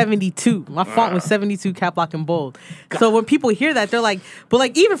 and 72. My font was 72, cap lock, and bold. So when people hear that, they're like, but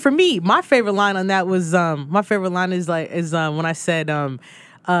like even for me, my favorite line on that was when I said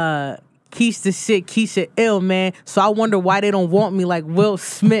Keysha the shit, Keysha ill, man. So I wonder why they don't want me like Will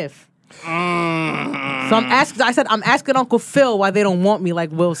Smith. So I'm asking Uncle Phil why they don't want me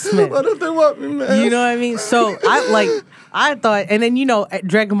like Will Smith. Why don't they want me, man? You know what I mean? So I thought, and then at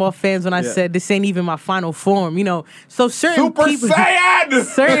Dragon Ball fans, when I said this ain't even my final form, so certain Super people, Saiyan!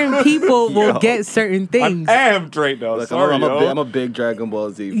 certain people will get certain things. I'm amped right now. Look, Sorry, I'm a big Dragon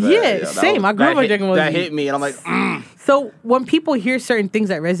Ball Z fan. Yeah, that same. I grew up on Dragon Ball That Z. hit me, and I'm like, So when people hear certain things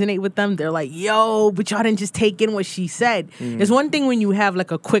that resonate with them, they're like, yo, but y'all didn't just take in what she said. It's one thing when you have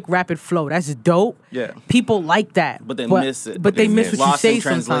like a quick, rapid flow. That's dope. Yeah. People like that. But they miss it. But they miss what you Lost say in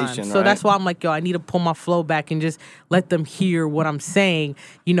sometimes. translation, So right? that's why I'm like, yo, I need to pull my flow back and just let them hear what I'm saying.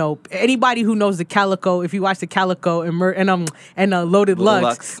 Anybody who knows the Calico, if you watch the Calico and Loaded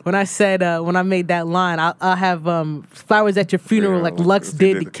Lux, when I said, when I made that line, I'll have flowers at your funeral Yeah, like Lux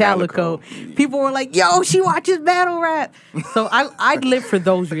did the Calico. People were like, yo, she watches battle rap. So I'd live for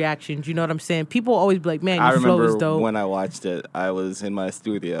those reactions. You know what I'm saying? People always be like, man, I your flow is remember dope. when I watched it, I was in my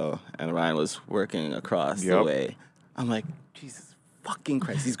studio and Ryan was working across the Yep. way. I'm like, Jesus fucking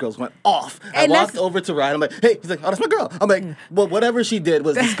Christ, these girls went off. And I walked that's- over to Ryan. I'm like, hey, he's like, oh, that's my girl. I'm like, well, whatever she did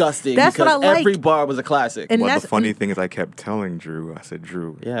was disgusting. That's what because I like. every bar was a classic. And But that's the funny thing is, I kept telling Drew, I said,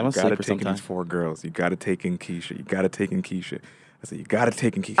 Drew, Yeah, I'm you gonna gotta sleep for some take in time. these 4 girls. You gotta take in Keysha. You gotta take in Keysha. I said, you gotta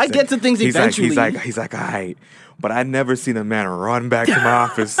take in Keysha. I get to things he's eventually. He's like, all right. But I never seen a man run back to my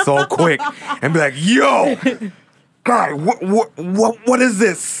office so quick and be like, yo, God, what is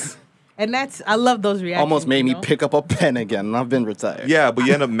this? And I love those reactions. Almost made me you know? pick up a pen again, and I've been retired. Yeah, but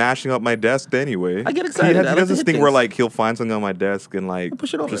you end up mashing up my desk anyway. I get excited. He I like does to this hit thing where things. like he'll find something on my desk and like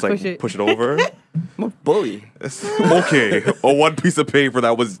Push it over. just like Push it. push it over. I'm a bully. Okay, or one piece of paper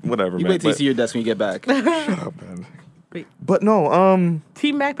that was whatever. You man. wait till you But- see your desk when you get back. Shut up, man. Wait. But no,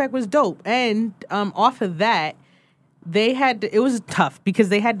 Team Backpack was dope, and off of that, it was tough because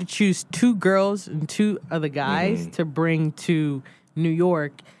they had to choose 2 girls and 2 other guys to bring to New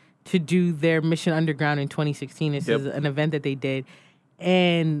York to do their Mission Underground in 2016. This is an event that they did,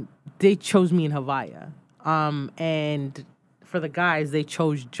 and they chose me and Havaya. And for the guys, they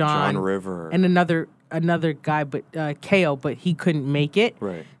chose John River. and another guy, but KO, but he couldn't make it.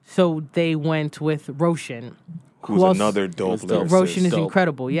 Right. So they went with Roshan. Who's Who else- another dope dope. lyricist. Roshan is Dope.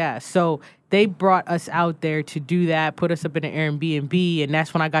 incredible, yeah. So they brought us out there to do that, put us up in an Airbnb, and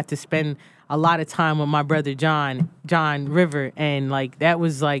that's when I got to spend a lot of time with my brother John River, and like that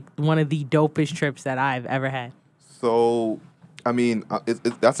was like one of the dopest trips that I've ever had. So, I mean,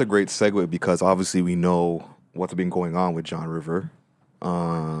 that's a great segue because obviously we know what's been going on with John River.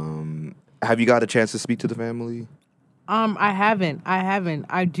 Have you got a chance to speak to the family? I haven't.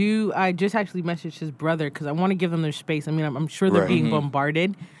 I just actually messaged his brother because I want to give them their space. I mean, I'm sure they're Right. being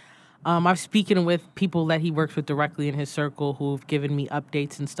bombarded. I'm speaking with people that he works with directly in his circle who've given me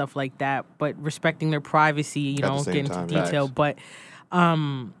updates and stuff like that, but respecting their privacy, you At the know, same get into time, detail. facts. But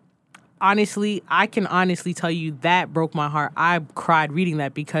honestly, I can honestly tell you that broke my heart. I cried reading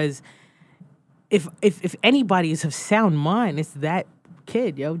that because if anybody is of sound mind, it's that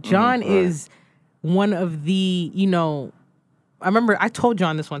kid, yo. John is one of the, I remember I told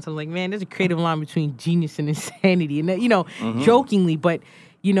John this once. I was like, man, there's a creative line between genius and insanity. And, jokingly, but,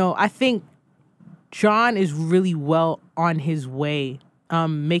 I think John is really well on his way,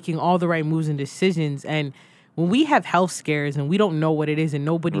 making all the right moves and decisions. And when we have health scares and we don't know what it is and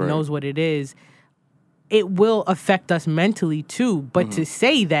nobody knows what it is, it will affect us mentally too. But to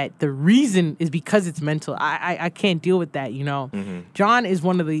say that the reason is because it's mental, I can't deal with that, John is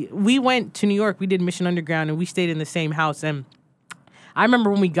we went to New York, we did Mission Underground, and we stayed in the same house. And I remember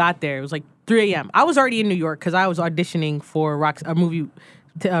when we got there, it was like 3 a.m. I was already in New York because I was auditioning for a movie.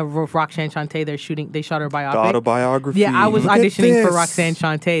 Roxanne Shante, they shot her biopic. The autobiography. Yeah, I was Look at auditioning for this. Roxanne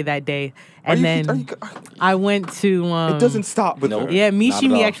Shante that day, Are and you- then are you- I went to. It doesn't stop with No. her. Yeah, Not at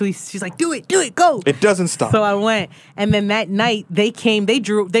Mishimi all. actually. She's like, do it, go. It doesn't stop. So I went, and then that night they came. They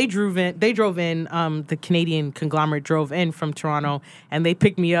drove in. The Canadian conglomerate drove in from Toronto, and they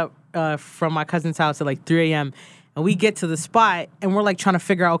picked me up from my cousin's house at like 3 a.m. And we get to the spot, and we're like trying to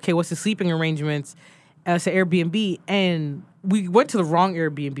figure out, okay, what's the sleeping arrangements? It's an Airbnb, and we went to the wrong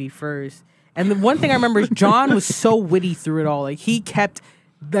Airbnb first. And the one thing I remember is John was so witty through it all. Like he kept.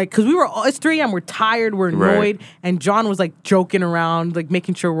 Like, cause it's 3 a.m. We're tired, we're annoyed, Right. and John was like joking around, like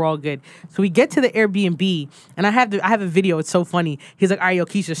making sure we're all good. So we get to the Airbnb, and I have a video. It's so funny. He's like, "All right, yo,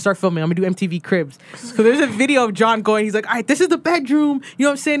 Keysha, start filming. I'm gonna do MTV Cribs." So there's a video of John going. He's like, "All right, this is the bedroom. You know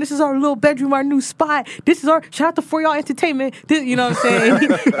what I'm saying? This is our little bedroom, our new spot. This is our shout out to For Y'all Entertainment. You know what I'm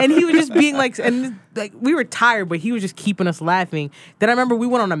saying?" And he was just being like, and like we were tired, but he was just keeping us laughing. Then I remember we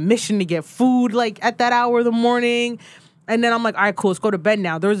went on a mission to get food, like at that hour of the morning. And then I'm like, all right, cool, let's go to bed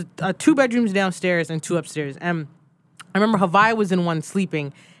now. There was 2 bedrooms downstairs and 2 upstairs. And I remember Hawaii was in one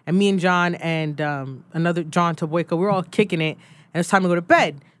sleeping, and me and John and another John Toboyka, we were all kicking it, and it's time to go to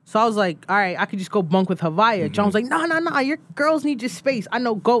bed. So I was like, all right, I could just go bunk with Hawaii. John was like, no, your girls need your space. I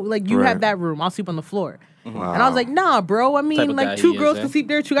know, go, like, you have Right. that room. I'll sleep on the floor. Wow. And I was like, nah, bro. I Type mean, of like, guy 2 he girls is, can eh? sleep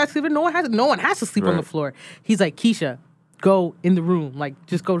there, 2 guys can sleep there. No one has to sleep on the Right. floor. He's like, Keysha, go in the room. Like,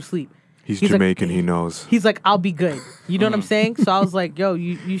 just go to sleep. He's like- Jamaican. He knows. He's like, I'll be good. You know what I'm saying? So I was like, yo,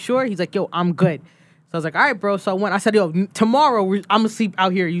 you sure? He's like, yo, I'm good. So I was like, all right, bro. So I went. I said, yo, tomorrow I'm going to sleep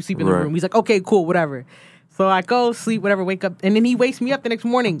out here. You sleep in the Right. room. He's like, okay, cool, whatever. So I go sleep, whatever, wake up. And then he wakes me up the next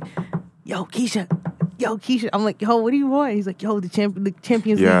morning. Yo, Keysha. I'm like, yo, what do you want? He's like, yo, the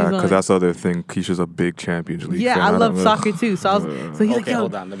Champions League Yeah, is on. because that's the other thing. Keisha's a big Champions League Yeah, fan. I love don't- soccer too. So he's like, Okay, yo,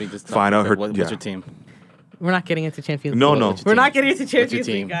 hold on. Let me just Find out her- What's yeah. your team? we're not getting into Champions League. No, no. What's your We're team? not getting into What's your Champions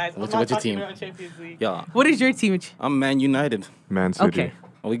team? League, guys. What's I'm your not team? talking about Champions League. Yeah, What is your team? I'm Man United. Man City. Okay.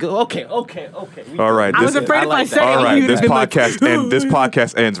 We go. Okay. We All right. I was this- afraid I if I like said that. it, All right. you would This have been like,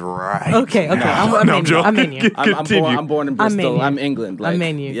 podcast ends right. okay. I'm No, in you. I'm in you. Continue. I'm born in I'm Bristol. Man U. I'm England. Like, I'm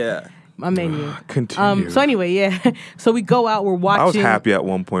Man U. Yeah. I'm in you. Continue. So anyway, yeah. So we go out. We're watching. I was happy at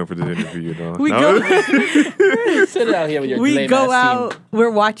one point for this interview, though. We No? Sit it out here with your We lame go ass out. team.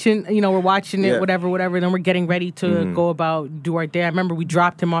 We're watching. We're watching it. Yeah. Whatever. Then we're getting ready to go about do our day. I remember we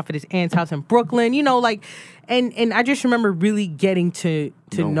dropped him off at his aunt's house in Brooklyn. And I just remember really getting to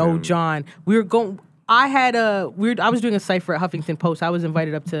know him. John. We were going. I was doing a cipher at Huffington Post. I was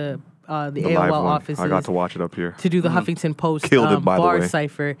invited up to the The AOL live one. offices. I got to watch it up here. to do the Huffington Post Killed it, by the bar way.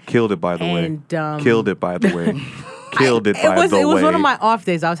 cipher. Killed it, by the way. And, Killed it, by the way. Killed it, by the way. It was one of my off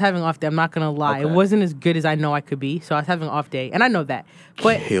days. I was having off day. I'm not gonna lie. It Okay. wasn't as good as I know I could be. So I was having off day, and I know that.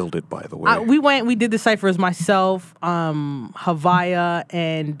 But Killed it, by the way. we did the cipher as myself, Havaya,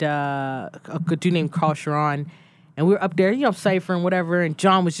 and a good dude named Carl Sharon. And we were up there, ciphering, whatever. And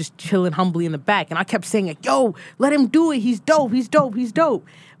John was just chilling humbly in the back. And I kept saying, like, yo, let him do it. He's dope.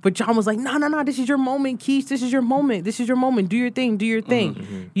 But John was like, no, this is your moment, Keith. This is your moment. Do your thing.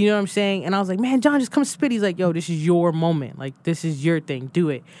 You know what I'm saying? And I was like, man, John, just come spit. He's like, yo, this is your moment. Like, this is your thing. Do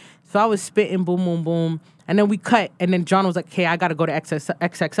it. So I was spitting, boom, boom, boom. And then we cut. And then John was like, hey, I got to go to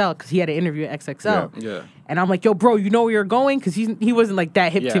XXL because he had an interview at XXL. Yeah. And I'm like, yo, bro, you know where you're going? Because he wasn't like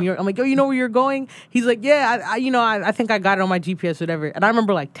that hip Yeah. to New York. I'm like, yo, you know where you're going? He's like, yeah, I think I got it on my GPS, whatever. And I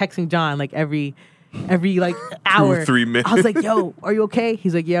remember like texting John like every like hour. 3 minutes. I was like, yo, are you okay?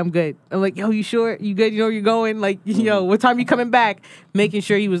 He's like, yeah, I'm good. I'm like, yo, you sure? You good? You know where you're going? Like, yo, what time you coming back? Making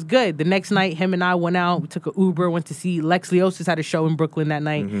sure he was good. The next night, him and I went out. We took an Uber, went to see Lex Leosis had a show in Brooklyn that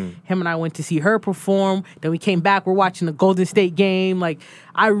night. Him and I went to see her perform. Then we came back. We're watching the Golden State game. Like,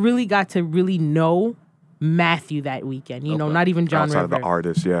 I really got to really know Matthew that weekend. Not even John Outside River. of the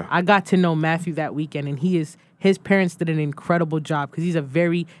artist, yeah. I got to know Matthew that weekend, and his parents did an incredible job because he's a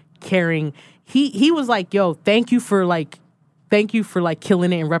very caring. He was like, yo, thank you for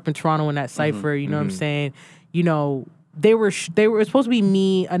killing it and repping Toronto in that cipher. You know what I'm saying? They were supposed to be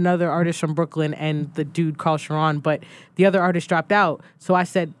me, another artist from Brooklyn, and the dude Carl Sharon, but the other artist dropped out. So I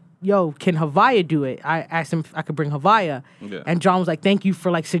said, yo, can Havaya do it? I asked him if I could bring Havaya. Yeah. And John was like, thank you for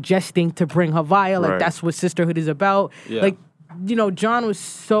like suggesting to bring Havaya. Like Right. that's what sisterhood is about. Yeah. Like, John was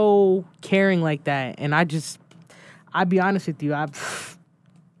so caring like that. And I'll be honest with you, I'm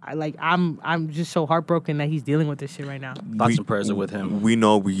just so heartbroken that he's dealing with this shit right now. Thoughts and prayers are with him. We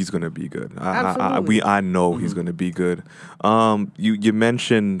know he's gonna be good. Absolutely. I know he's gonna be good. You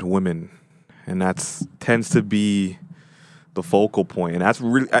mentioned women, and that's tends to be the focal point, and that's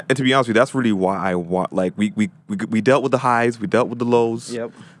really, and to be honest with you, that's really why I want, like, we dealt with the highs, we dealt with the lows,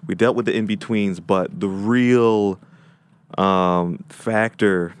 Yep. we dealt with the in betweens, but the real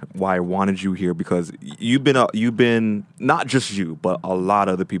factor why I wanted you here, because you've been not just you, but a lot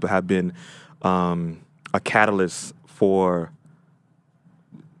of other people have been a catalyst for,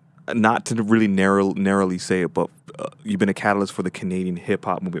 not to really narrowly say it, but you've been a catalyst for the Canadian hip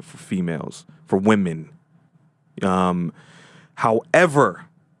hop movement for females, for women. However,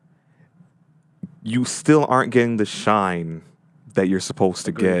 you still aren't getting the shine that you're supposed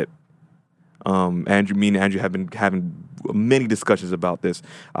to get. Andrew, me and Andrew have been having many discussions about this.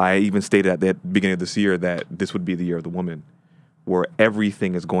 I even stated at the beginning of this year that this would be the year of the woman, where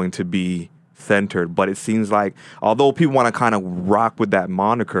everything is going to be centered. But it seems like, although people want to kind of rock with that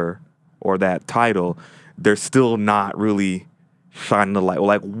moniker or that title, they're still not really shining the light.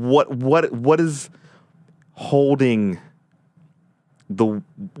 Like, what is holding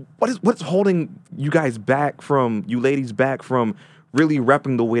what's holding you guys back from, you ladies back from really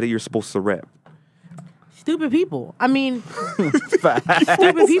repping the way that you're supposed to rep? Stupid people. I mean,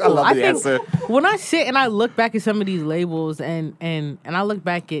 stupid people. I love the think answer. when I sit and I look back at some of these labels and I look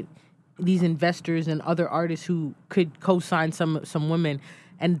back at these investors and other artists who could co-sign some women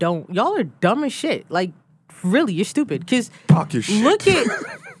and don't, y'all are dumb as shit. Like, really, you're stupid. Because Talk your shit. look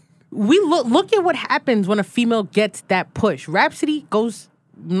at what happens when a female gets that push. Rhapsody goes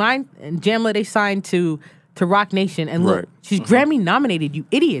 9, and Jamla, they signed to Rock Nation, and look, Right. she's Grammy nominated. You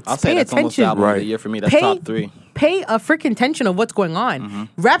idiots, I'll say pay that's almost attention. album of Right. the year for me. That's top 3. Pay a freaking attention of what's going on.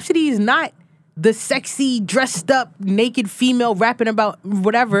 Rhapsody is not the sexy, dressed up, naked female rapping about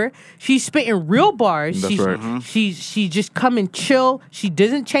whatever. She's spitting real bars. That's right. She just come and chill. She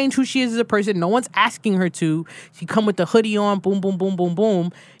doesn't change who she is as a person. No one's asking her to. She come with the hoodie on, boom, boom, boom, boom,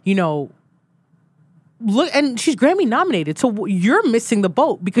 boom. You know, look, and she's Grammy nominated. So you're missing the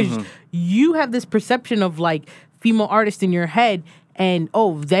boat because you have this perception of like female artists in your head, and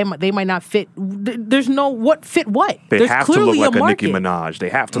they might not fit. There's no what fit what. They There's have to look clearly like a market. Nicki Minaj. They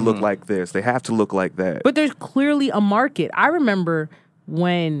have to look like this. They have to look like that. But there's clearly a market. I remember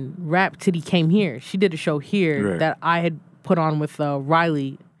when Rhapsody came here. She did a show here Right. that I had put on with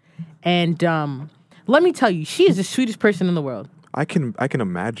Riley, and let me tell you, she is the sweetest person in the world. I can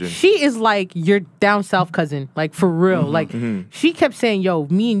imagine. She is like your down south cousin, like for real. Like she kept saying, "Yo,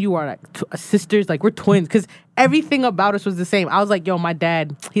 me and you are like sisters, like we're twins." Because everything about us was the same. I was like, "Yo, my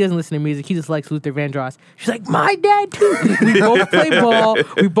dad, he doesn't listen to music. He just likes Luther Vandross." She's like, "My dad too. We both play ball.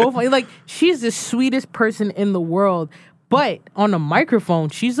 We both like." She's the sweetest person in the world. But on the microphone,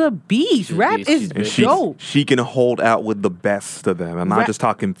 she's a beast. Rap beast. is She's And big. dope. she can hold out with the best of them. I'm not Ra- just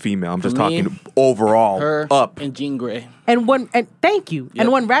talking female. I'm just For me, talking overall Her up. and Jean Grey. And thank you. Yep.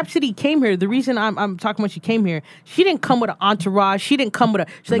 And when Rhapsody came here, the reason I'm talking about she came here, she didn't come with an entourage. She didn't come with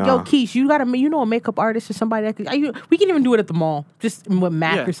she's like, Nah. "Yo, Keysha, you got a makeup artist or somebody that we can even do it at the mall, just with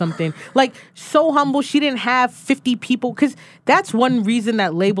Mac Yeah. or something." Like, so humble. She didn't have 50 people, because that's one reason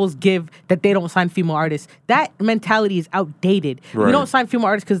that labels give that they don't sign female artists. That mentality is outdated. Right. We don't sign female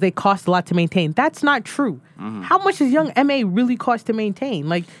artists because they cost a lot to maintain. That's not true. How much does young MA really cost to maintain?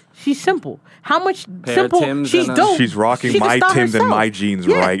 Like, she's simple. How much Pair of simple? Timbs She's and dope. She's rocking She can my style Timbs and herself. my jeans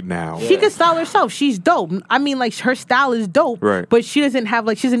right now. She can style herself. She's dope. I mean, like, her style is dope. Right. But she doesn't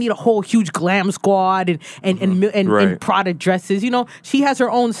need a whole huge glam squad and Right. Prada dresses. You know, she has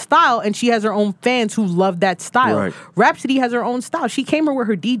her own style, and she has her own fans who love that style. Right. Rhapsody has her own style. She came here with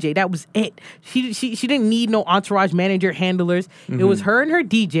her DJ. That was it. She didn't need no entourage manager, handlers. It was her and her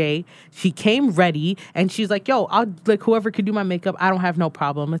DJ. She came ready, and she's like, "Yo, I'll like whoever could do my makeup. I don't have no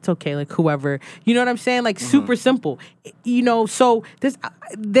problem. It's okay. Like whoever." You know what I'm saying? Like super simple. You know, so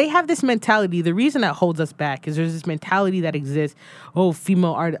they have this mentality. The reason that holds us back is there's this mentality that exists. Oh,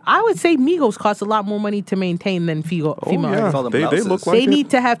 female artists. I would say Migos cost a lot more money to maintain than female artists. all them They blouses. look like They it. need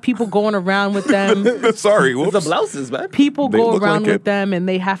to have people going around with them. Sorry, The whoops. blouses, man. People They go look around like with it. them, and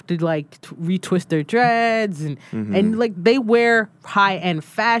they have to like retwist their dreads and like they wear high end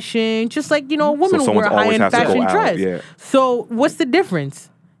fashion, just like women will someone wear high always end has to go fashion out, dress. yeah. So what's the difference?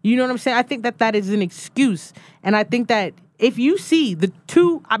 You know what I'm saying? I think that is an excuse, and I think that if you see the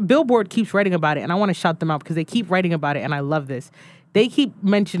two, Billboard keeps writing about it, and I want to shout them out because they keep writing about it, and I love this. They keep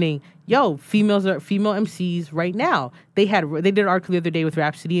mentioning, female MCs right now. They did an article the other day with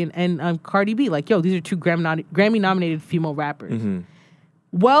Rhapsody and Cardi B. Like, these are two Grammy nominated female rappers.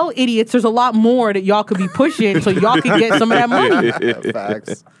 well, idiots, there's a lot more that y'all could be pushing so y'all can get some of that money.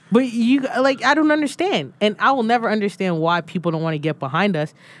 Facts. But you like, I don't understand, and I will never understand why people don't want to get behind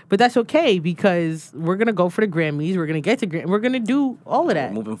us. But that's okay because we're gonna go for the Grammys. We're gonna get to we're gonna do all of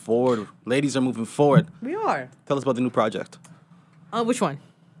that. Moving forward. Ladies are moving forward. We are. Tell us about the new project. Which one?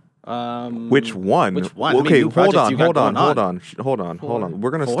 Which one? Which one? I mean, Okay, new hold projects on, you got hold on, going hold on. on, hold on.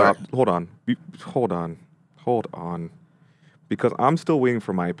 We're gonna Four? stop. Hold on, hold on, because I'm still waiting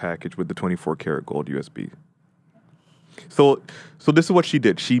for my package with the 24 karat gold USB. So this is what she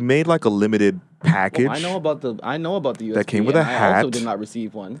did. She made like a limited package. I know about the USB. That came with a and I also hat. did not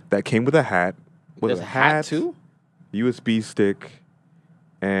receive one. That came with a hat. There's a hat too? USB stick,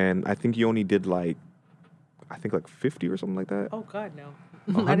 and I think you only did like 50 or something like that. Oh God, no!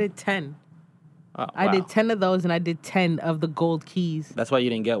 I did 10. Oh, I wow. did 10 of those, and I did 10 of the gold keys. That's why you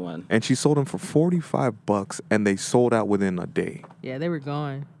didn't get one. And she sold them for $45, and they sold out within a day. Yeah, they were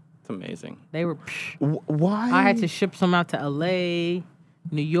gone. It's amazing. They were. Why? I had to ship some out to LA,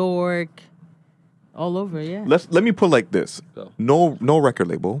 New York, all over. Yeah. Let me put it like this. Go. No record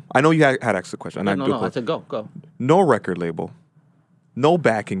label. I know you had asked the question. No, and no. I said go. No record label. No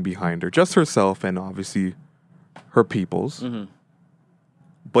backing behind her. Just herself and obviously her peoples. Mm-hmm.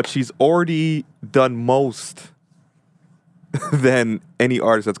 But she's already done most than any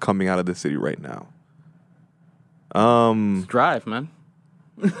artist that's coming out of the city right now. Drive, man.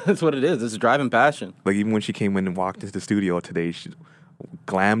 That's what it is. It's drive and passion. Like even when she came in and walked into the studio today, she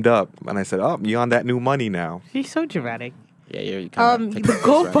glammed up, and I said, "Oh, you on that new money now?" She's so dramatic. Yeah, you're kind of The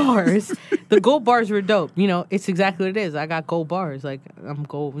gold bars, the gold bars were dope. You know, it's exactly what it is. I got gold bars. Like I'm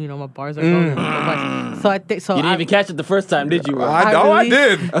gold. You know, my bars are gold. Gold bars. So I think so. You didn't even catch it the first time, did you? Ron? I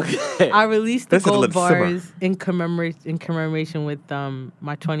did. Okay. I released the This is a gold little simmer. bars in commemoration with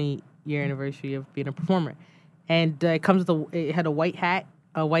my 20-year anniversary of being a performer, and it comes with it had a white hat,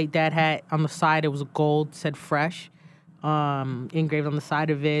 a white dad hat on the side. It was gold, said fresh, engraved on the side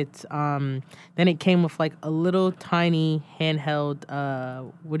of it. Then it came with like a little tiny handheld,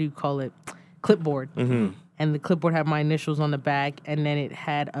 what do you call it, clipboard. Mm-hmm. And the clipboard had my initials on the back, and then it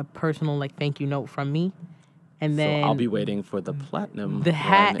had a personal like thank you note from me. And then So I'll be waiting for the platinum the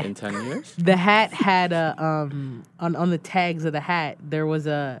hat- one in 10 years. the hat had a on the tags of the hat there was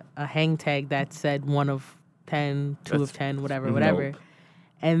a hang tag that said 1 of 10, 2 That's of 10, whatever. dope.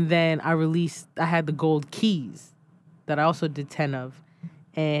 And then I had the gold keys that I also did 10 of.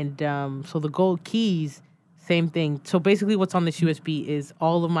 And so the gold keys, same thing. So basically what's on this USB is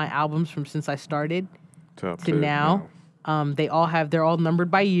all of my albums from since I started to now. They're all numbered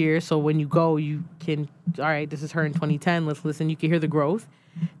by year. So when you go, you can, all right, this is her in 2010. Let's listen. You can hear the growth.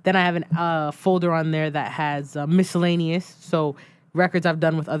 Then I have a folder on there that has miscellaneous. So records I've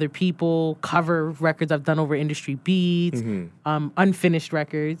done with other people, cover records I've done over industry beats, unfinished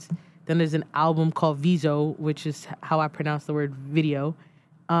records. Then there's an album called Viso, which is how I pronounce the word video.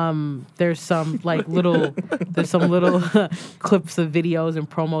 There's some little clips of videos and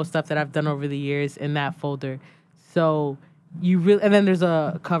promo stuff that I've done over the years in that folder. So and then there's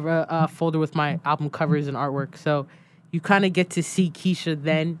a folder with my album covers and artwork. So you kind of get to see Keysha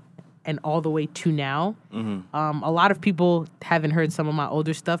then and all the way to now. A lot of people haven't heard some of my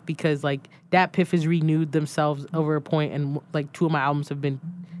older stuff because like Dat Piff has renewed themselves over a point, and like 2 of my albums have been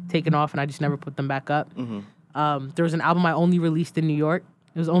taken off, and I just never put them back up. There was an album I only released in New York.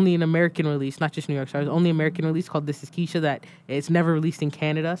 It was only an American release, not just New York. So it was only American release called This Is Keysha that it's never released in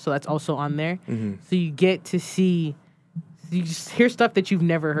Canada. So that's also on there. So you get to see, you just hear stuff that you've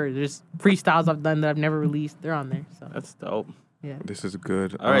never heard. There's freestyles I've done that I've never released. They're on there. So That's dope. yeah. This is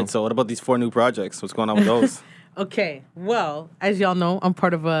good. All right, so what about these 4 new projects? What's going on with those? Okay. Well, as y'all know, I'm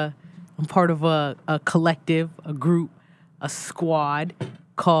part of a collective, a group, a squad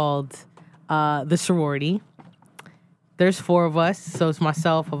called the Sorority. There's 4 of us, so it's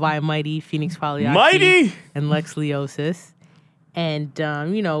myself, Havaya Mighty, Phoenix Pagliacci, Mighty! and Lex Leosis. And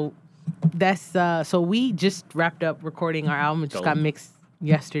that's so we just wrapped up recording our album. It just got mixed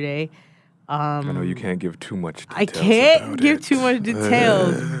yesterday. I know you can't give too much details I can't about give it. too much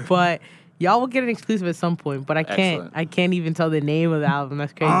details, but y'all will get an exclusive at some point. But I can't. Excellent. I can't even tell the name of the album.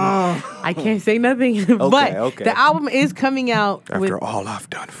 That's crazy. I can't say nothing. But okay. the album is coming out. After all I've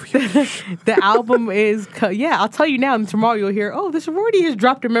done for you. The album is. I'll tell you now. And tomorrow you'll hear. Oh, the Sorority has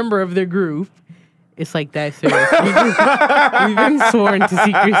dropped a member of their group. It's like that serious. We've been sworn to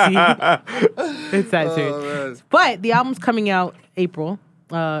secrecy. It's that serious. But the album's coming out April.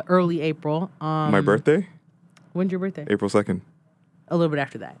 Early April. My birthday? When's your birthday? April 2nd. A little bit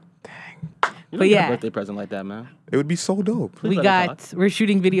after that. You But don't get yeah. a birthday present like that, man. It would be so dope. We're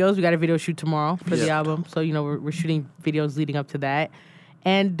shooting videos. We got a video shoot tomorrow for the Yeah. album. So, we're shooting videos leading up to that.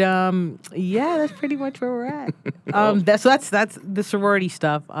 And yeah, that's pretty much where we're at. That's the sorority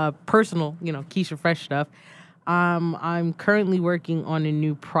stuff. Personal, Keysha Fresh stuff. I'm currently working on a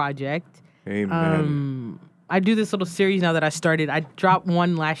new project. Amen. I do this little series now that I started. I dropped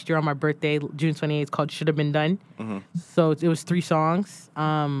one last year on my birthday, June 28th, called Should Have Been Done. So it was 3 songs.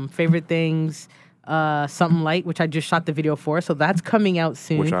 Favorite Things, Something Light, which I just shot the video for. So that's coming out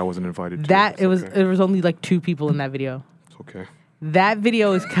soon. Which I wasn't invited to. It was only like 2 people in that video. It's okay. That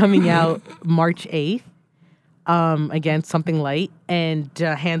video is coming out March 8th. Again, Something Light and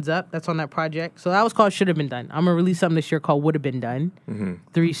Hands Up. That's on that project. So that was called Should Have Been Done. I'm going to release something this year called Would Have Been Done.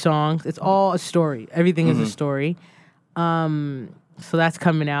 3 songs. It's all a story. Everything is a story. So that's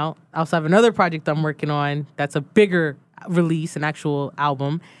coming out. I also have another project I'm working on that's a bigger release, an actual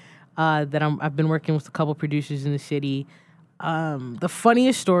album that I've been working with a couple producers in the city. The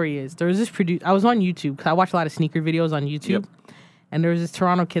funniest story is there was this producer. I was on YouTube because I watch a lot of sneaker videos on YouTube. Yep. And there was this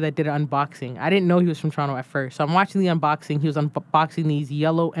Toronto kid that did an unboxing. I didn't know he was from Toronto at first. So I'm watching the unboxing. He was unboxing these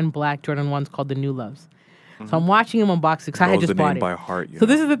yellow and black Jordan 1s called the New Loves. So I'm watching him unbox it because I had just bought it. by heart. So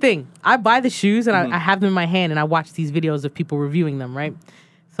this is the thing. I buy the shoes and I have them in my hand and I watch these videos of people reviewing them, right?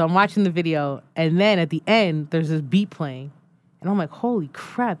 So I'm watching the video and then at the end, there's this beat playing. And I'm like, holy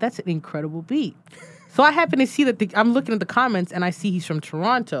crap, that's an incredible beat. So I happen to see that I'm looking at the comments and I see he's from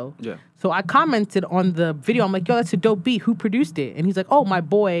Toronto. Yeah. So I commented on the video. I'm like, yo, that's a dope beat. Who produced it? And he's like, oh, my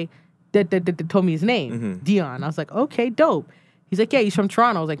boy that told me his name, Dion. I was like, okay, dope. He's like, yeah, he's from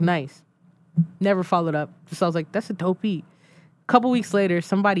Toronto. I was like, nice. Never followed up. So I was like, that's a dope beat. A couple weeks later,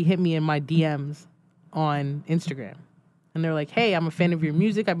 somebody hit me in my DMs on Instagram. And they're like, hey, I'm a fan of your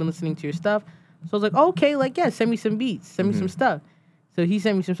music. I've been listening to your stuff. So I was like, okay, yeah, send me some beats. Send me some stuff. So he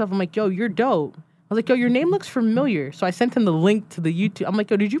sent me some stuff. I'm like, yo, you're dope. I was like, yo, your name looks familiar. So I sent him the link to the YouTube. I'm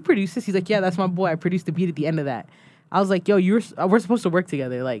like, yo, did you produce this? He's like, yeah, that's my boy. I produced the beat at the end of that. I was like, yo, we're supposed to work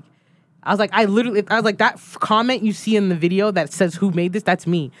together. Like, I was like, that comment you see in the video that says who made this, that's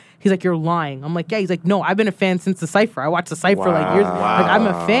me. He's like, you're lying. I'm like, yeah. He's like, no, I've been a fan since the Cypher. I watched the Cypher like years. Like, I'm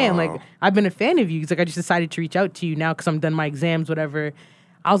a fan. Like, I've been a fan of you. He's like, I just decided to reach out to you now because I'm done my exams, whatever.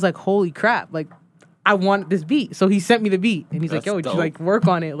 I was like, holy crap. Like, I want this beat. So he sent me the beat. And he's like, yo, did you like work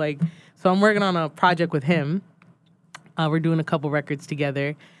on it? Like, so I'm working on a project with him. We're doing a couple records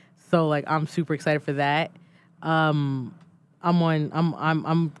together. So like I'm super excited for that. I'm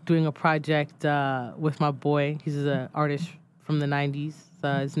doing a project with my boy. He's an artist from the 90s.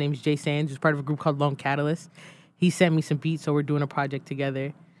 His name is Jay Sands. He's part of a group called Lone Catalyst. He sent me some beats, so we're doing a project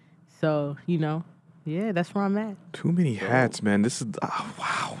together. So, yeah, that's where I'm at. Too many hats, man. This is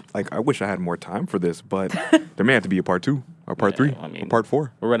wow. Like I wish I had more time for this, but there may have to be a part 2 or part 3 or part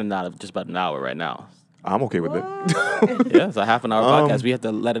 4. We're running out of just about an hour right now. I'm okay with it. Yeah, it's a half an hour podcast. We have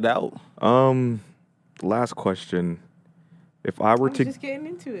to let it out. Last question. If I were to just getting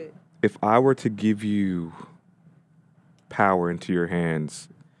into it. If I were to give you power into your hands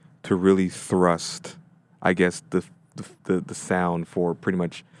to really thrust, I guess the sound for pretty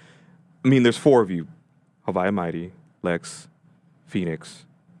much. I mean, there's 4 of you: Hawaii Mighty, Lex, Phoenix,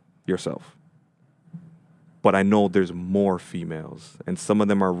 yourself. But I know there's more females, and some of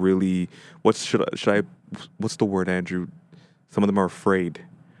them are really. What's the word, Andrew? Some of them are afraid.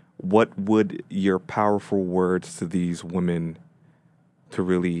 What would your powerful words to these women to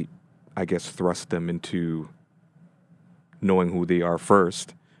really, I guess, thrust them into knowing who they are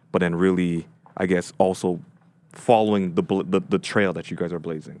first, but then really, I guess, also following the trail that you guys are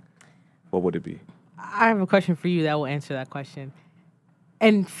blazing? What would it be? I have a question for you that will answer that question.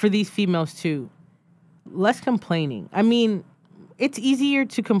 And for these females too, less complaining. I mean, it's easier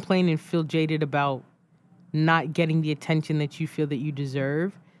to complain and feel jaded about not getting the attention that you feel that you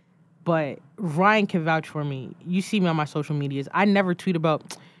deserve. But Ryan can vouch for me. You see me on my social medias. I never tweet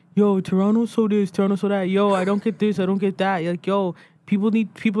about, yo, Toronto so this, Toronto so that. Yo, I don't get this, I don't get that. Like, yo,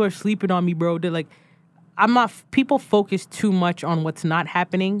 people are sleeping on me, bro. They're like, people focus too much on what's not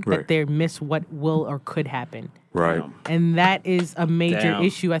happening that they miss what will or could happen. Right. And that is a major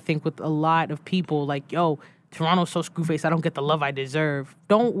issue, I think, with a lot of people. Like, yo, Toronto's so screwface, I don't get the love I deserve.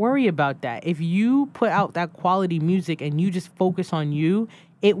 Don't worry about that. If you put out that quality music and you just focus on you,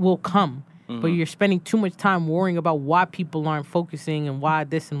 it will come. But you're spending too much time worrying about why people aren't focusing and why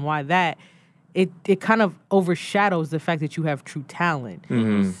this and why that. It kind of overshadows the fact that you have true talent.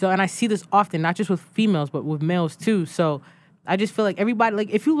 So, and I see this often, not just with females, but with males too. So I just feel like everybody, like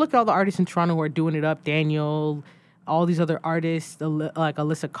if you look at all the artists in Toronto who are doing it up, Daniel, all these other artists, like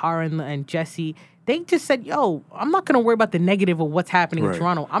Alyssa Carr and Jesse, they just said, yo, I'm not going to worry about the negative of what's happening in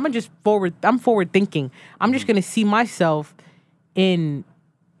Toronto. I'm forward thinking. I'm just going to see myself in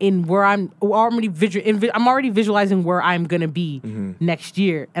in where I'm already I'm already visualizing where I'm gonna be next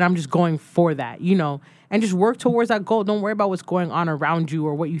year, and I'm just going for that, you know, and just work towards that goal. Don't worry about what's going on around you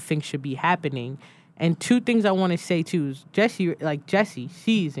or what you think should be happening. And two things I want to say too is Jessie,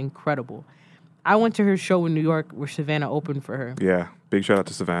 she's incredible. I went to her show in New York where Savannah opened for her. Yeah, big shout out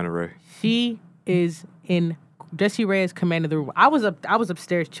to Savannah Ray. She is in. Jessie Ray is commanding the room. I was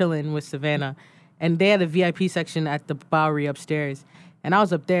upstairs chilling with Savannah, and they had a VIP section at the Bowery upstairs. And I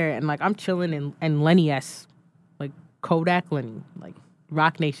was up there, and like I'm chilling, and Lenny S, like Kodak Lenny, like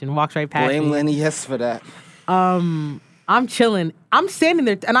Rock Nation, walks right past Blame me. Lenny, yes, for that. I'm chilling. I'm standing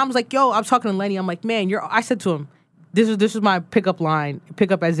there, and I was like, "Yo," I was talking to Lenny. I'm like, "Man, I said to him, this is my pickup line.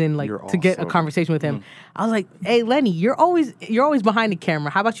 Pickup as in like You're to get a awesome. conversation with him." I was like, "Hey, Lenny, you're always behind the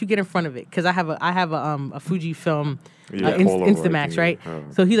camera. How about you get in front of it? Because I have a Fujifilm Polaroid Instamax, thingy. right?" Oh.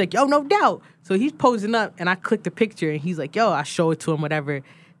 So he's like, "Yo, no doubt." So he's posing up, and I click the picture, and he's like, "Yo," I show it to him, whatever.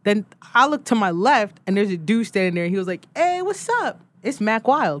 Then I look to my left, and there's a dude standing there. And he was like, "Hey, what's up? It's Mac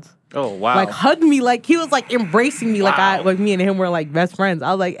Wilds." Oh, wow. Like hugged me, like he was like embracing me, like me and him were like best friends. I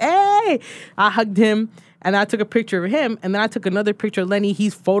was like, "Hey!" I hugged him, and I took a picture of him, and then I took another picture of Lenny.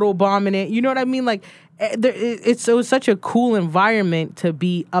 He's photobombing it. You know what I mean? Like it was such a cool environment to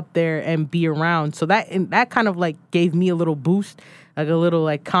be up there and be around. So that kind of like gave me a little boost, like a little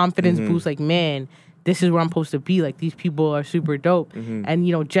like confidence boost. Like, man, this is where I'm supposed to be. Like, these people are super dope. And,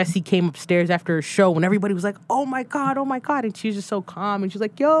 you know, Jessie came upstairs after her show and everybody was like, oh my God. And she was just so calm. And she's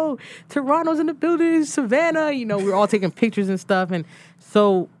like, yo, Toronto's in the building, Savannah. You know, we were all taking pictures and stuff. And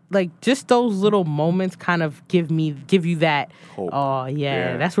so, like, just those little moments kind of give you that, hope. Oh,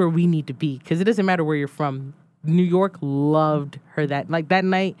 yeah, that's where we need to be. Because it doesn't matter where you're from. New York loved her that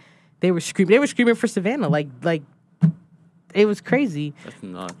night. They were screaming for Savannah. Like, it was crazy. That's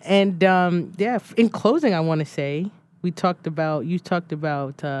nuts. And in closing, I want to say you talked about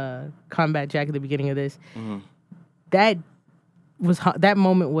Combat Jack at the beginning of this. That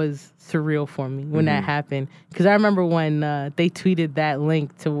moment was surreal for me when that happened, because I remember when they tweeted that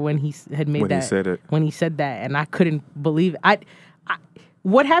link to when he had made When he said it. when he said that, and I couldn't believe it.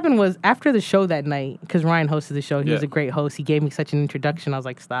 What happened was, after the show that night, because Ryan hosted the show, he was a great host. He gave me such an introduction. I was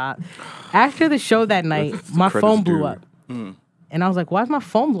like, stop. After the show that night, my phone blew up. And I was like, why is my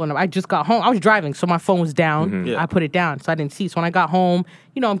phone blowing up? I just got home. I was driving, so my phone was down. I put it down, so I didn't see. So when I got home,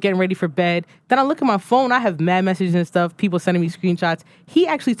 you know, I'm getting ready for bed. Then I look at my phone. I have mad messages and stuff, people sending me screenshots.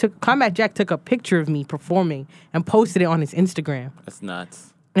 Combat Jack took a picture of me performing and posted it on his Instagram. That's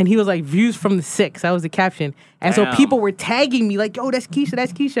nuts. And he was like, views from the 6. That was the caption. And so people were tagging me like, yo, that's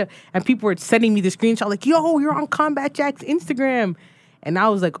Keysha. And people were sending me the screenshot like, yo, you're on Combat Jack's Instagram. And I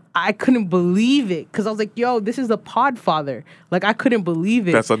was like, I couldn't believe it. Because I was like, yo, this is the Podfather. Like, I couldn't believe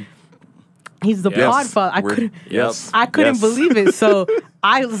it. He's the Podfather. I couldn't believe it. So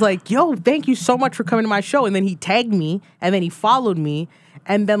I was like, yo, thank you so much for coming to my show. And then he tagged me, and then he followed me.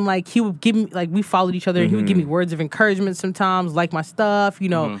 And then, like, he would give me, like, we followed each other, and he would give me words of encouragement sometimes, like my stuff, you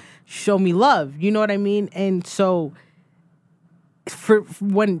know, show me love. You know what I mean? And so, for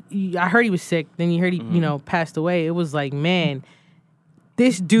when I heard he was sick, then you heard he, you know, passed away, it was like, man,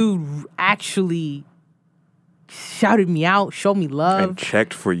 this dude actually shouted me out, showed me love. And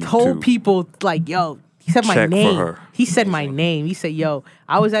checked for you, told people, like, yo, he said my Check for name. her. He said my name. He said, yo,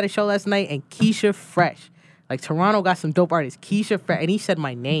 I was at a show last night, and Keysha Fresh. Like, Toronto got some dope artists, Keysha Fresh, and he said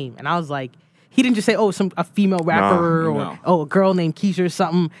my name. And I was like, he didn't just say, oh, a female rapper or, oh, a girl named Keysha or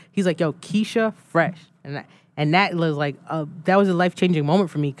something. He's like, yo, Keysha Fresh. And that was like, that was a life-changing moment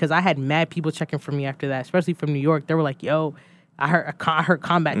for me, because I had mad people checking for me after that, especially from New York. They were like, yo, I heard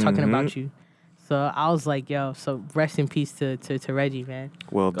Combat talking about you. So I was like, yo, so rest in peace to Reggie, man.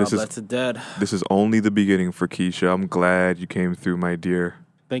 Well, God bless the dead. This is only the beginning for Keysha. I'm glad you came through, my dear.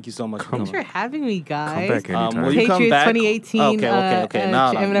 Thank you so much. Thanks for having me, guys. Come back anytime. Will you come Patriots back? 2018 Okay.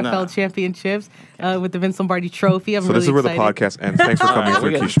 NFL championships with the Vince Lombardi Trophy. I'm So really this is where excited. the podcast ends. Thanks for coming We're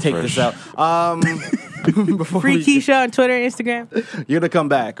through, gonna Keysha take Fresh. this out. Before Free Keysha on Twitter and Instagram. You're gonna come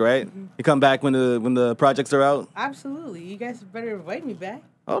back, right? You come back when the projects are out. Absolutely. You guys better invite me back.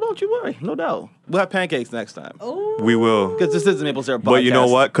 Oh, don't you worry, no doubt. We'll have pancakes next time. Oh, We will. Because this is the Maple Syrup podcast. But you know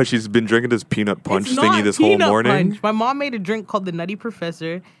what? Because she's been drinking this peanut punch it's thingy not this whole peanut morning. punch. My mom made a drink called the Nutty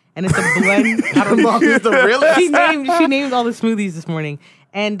Professor, and it's a blend. I don't know. It's a really? She named all the smoothies this morning,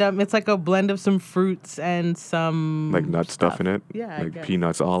 and it's like a blend of some fruits and some Like nut stuff in it. Yeah, I Like guess.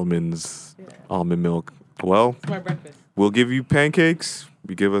 peanuts, almonds, almond milk. Well, It's my breakfast. we'll give you pancakes.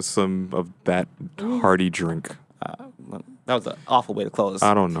 You give us some of that hearty drink. That was an awful way to close.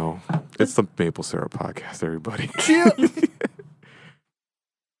 I don't know. It's the Maple Syrup Podcast, everybody.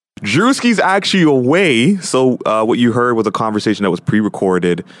 Drewski's actually away. So what you heard was a conversation that was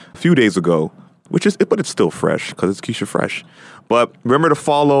pre-recorded a few days ago, but it's still fresh because it's Keysha Fresh. But remember to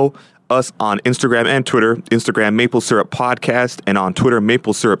follow us on Instagram and Twitter. Instagram Maple Syrup Podcast and on Twitter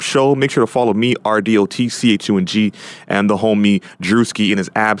Maple Syrup Show. Make sure to follow me RDOTCHUNG and the homie Drewski in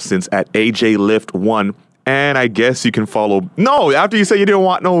his absence at AJLift1. And I guess you can follow. No, after you say you didn't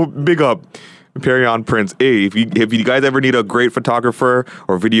want no big up. Perion Prince. Hey, if you guys ever need a great photographer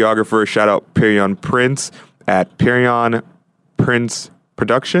or videographer, shout out Perion Prince at Perion Prince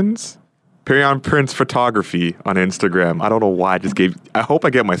Productions. Perion Prince Photography on Instagram. I don't know why I hope I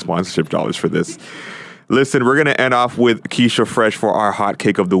get my sponsorship dollars for this. Listen, we're going to end off with Keysha Fresh for our hot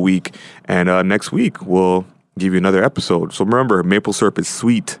cake of the week. And next week, we'll give you another episode. So remember, maple syrup is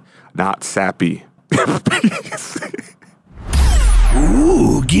sweet, not sappy.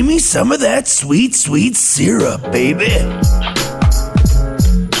 Ooh, give me some of that sweet, sweet syrup, baby.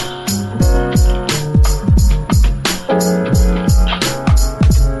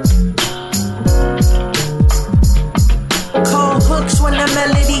 Cold hooks when the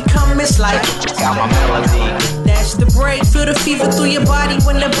melody come, it's like got my melody. That's the break, feel the fever through your body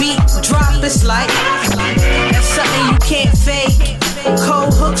when the beat drop. It's like that's something you can't fake.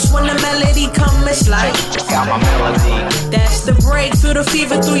 Cold hooks when the melody come, it's like got my melody. That's the break, feel the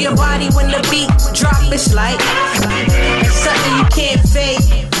fever through your body when the beat drop. It's like that's something you can't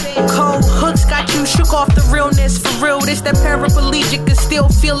fake. Cold hooks got you shook off the realness. For real, this that paraplegic can still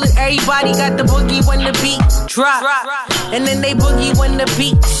feel it. Everybody got the boogie when the beat drop. And then they boogie when the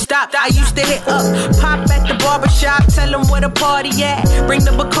beat stop. I used to hit up, pop at the barbershop, tell them where the party at. Bring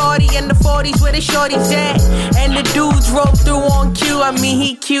the Bacardi and the 40s where the shorties at. And the dudes roll through on cue. I mean,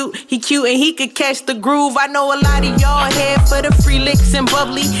 he cute, and he could catch the groove. I know a lot of y'all here for the free licks and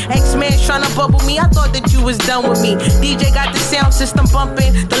bubbly. X-Man's trying to bubble me. I thought that you was done with me. DJ got the sound system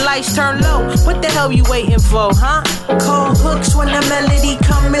bumping, the lights turn low. What the hell you waiting for, huh? Cold hooks when the melody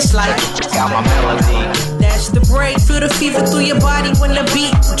come, it's like got my melody. That's the break, feel the fever through your body when the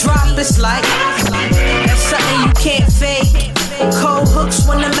beat drop. It's like that's something you can't fake. Cold hooks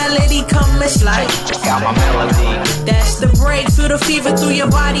when the melody come, it's like got my melody. That's the break, feel the fever through your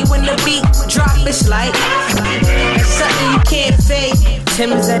body when the beat drop. It's like that's something you can't fake.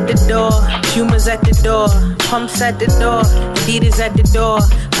 Tim's at the door, Puma's at the door, Pumps at the door, Adidas at the door,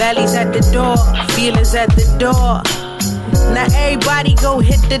 Valley's at the door, Feelers at the door. Now everybody go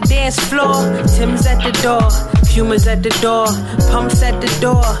hit the dance floor. Tim's at the door, Puma's at the door, Pumps at the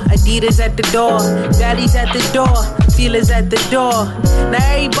door, Adidas at the door, Valley's at the door, Feelers at the door. Now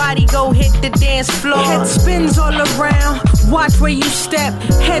everybody go hit the dance floor. Head spins all around, watch where you step.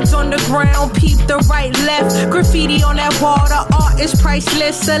 Heads on the ground, peep the right, left. Graffiti on that wall, the art is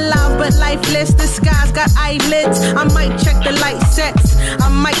priceless. Alive but lifeless, the sky's got eyelids. I might check the light sets, I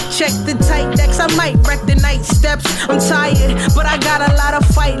might check the tight decks, I might wreck the night steps. I'm tired, but I got a lot of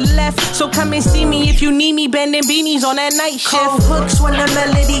fight left. So come and see me if you need me, bending beanies on that night shift. Cold hooks when the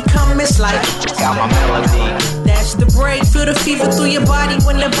melody come, it's like got my melody. That's the break, feel the fever through your body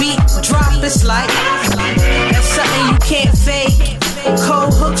when the beat drop. It's like that's something you can't fake.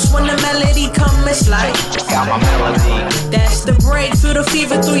 Cold hooks when the melody come, it's like got my melody. That's the break, feel the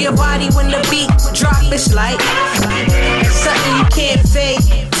fever through your body when the beat drop. It's like that's something you can't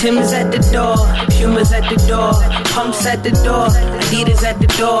fake. Tim's at the door, Puma's at the door, Pumps at the door, Adidas at the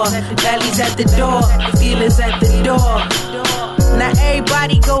door, Valley's at the door, Feelers at the door. Now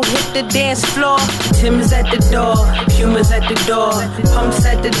everybody go hit the dance floor. Tim's at the door, Puma's at the door, Pumps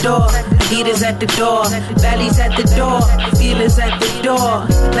at the door, Adidas at the door, Valley's at the door, Feelers at the door.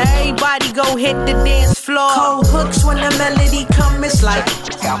 Now everybody go hit the dance floor. Cold hooks when the melody come, it's like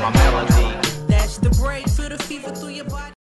got my melody. That's the break, feel the fever through your body.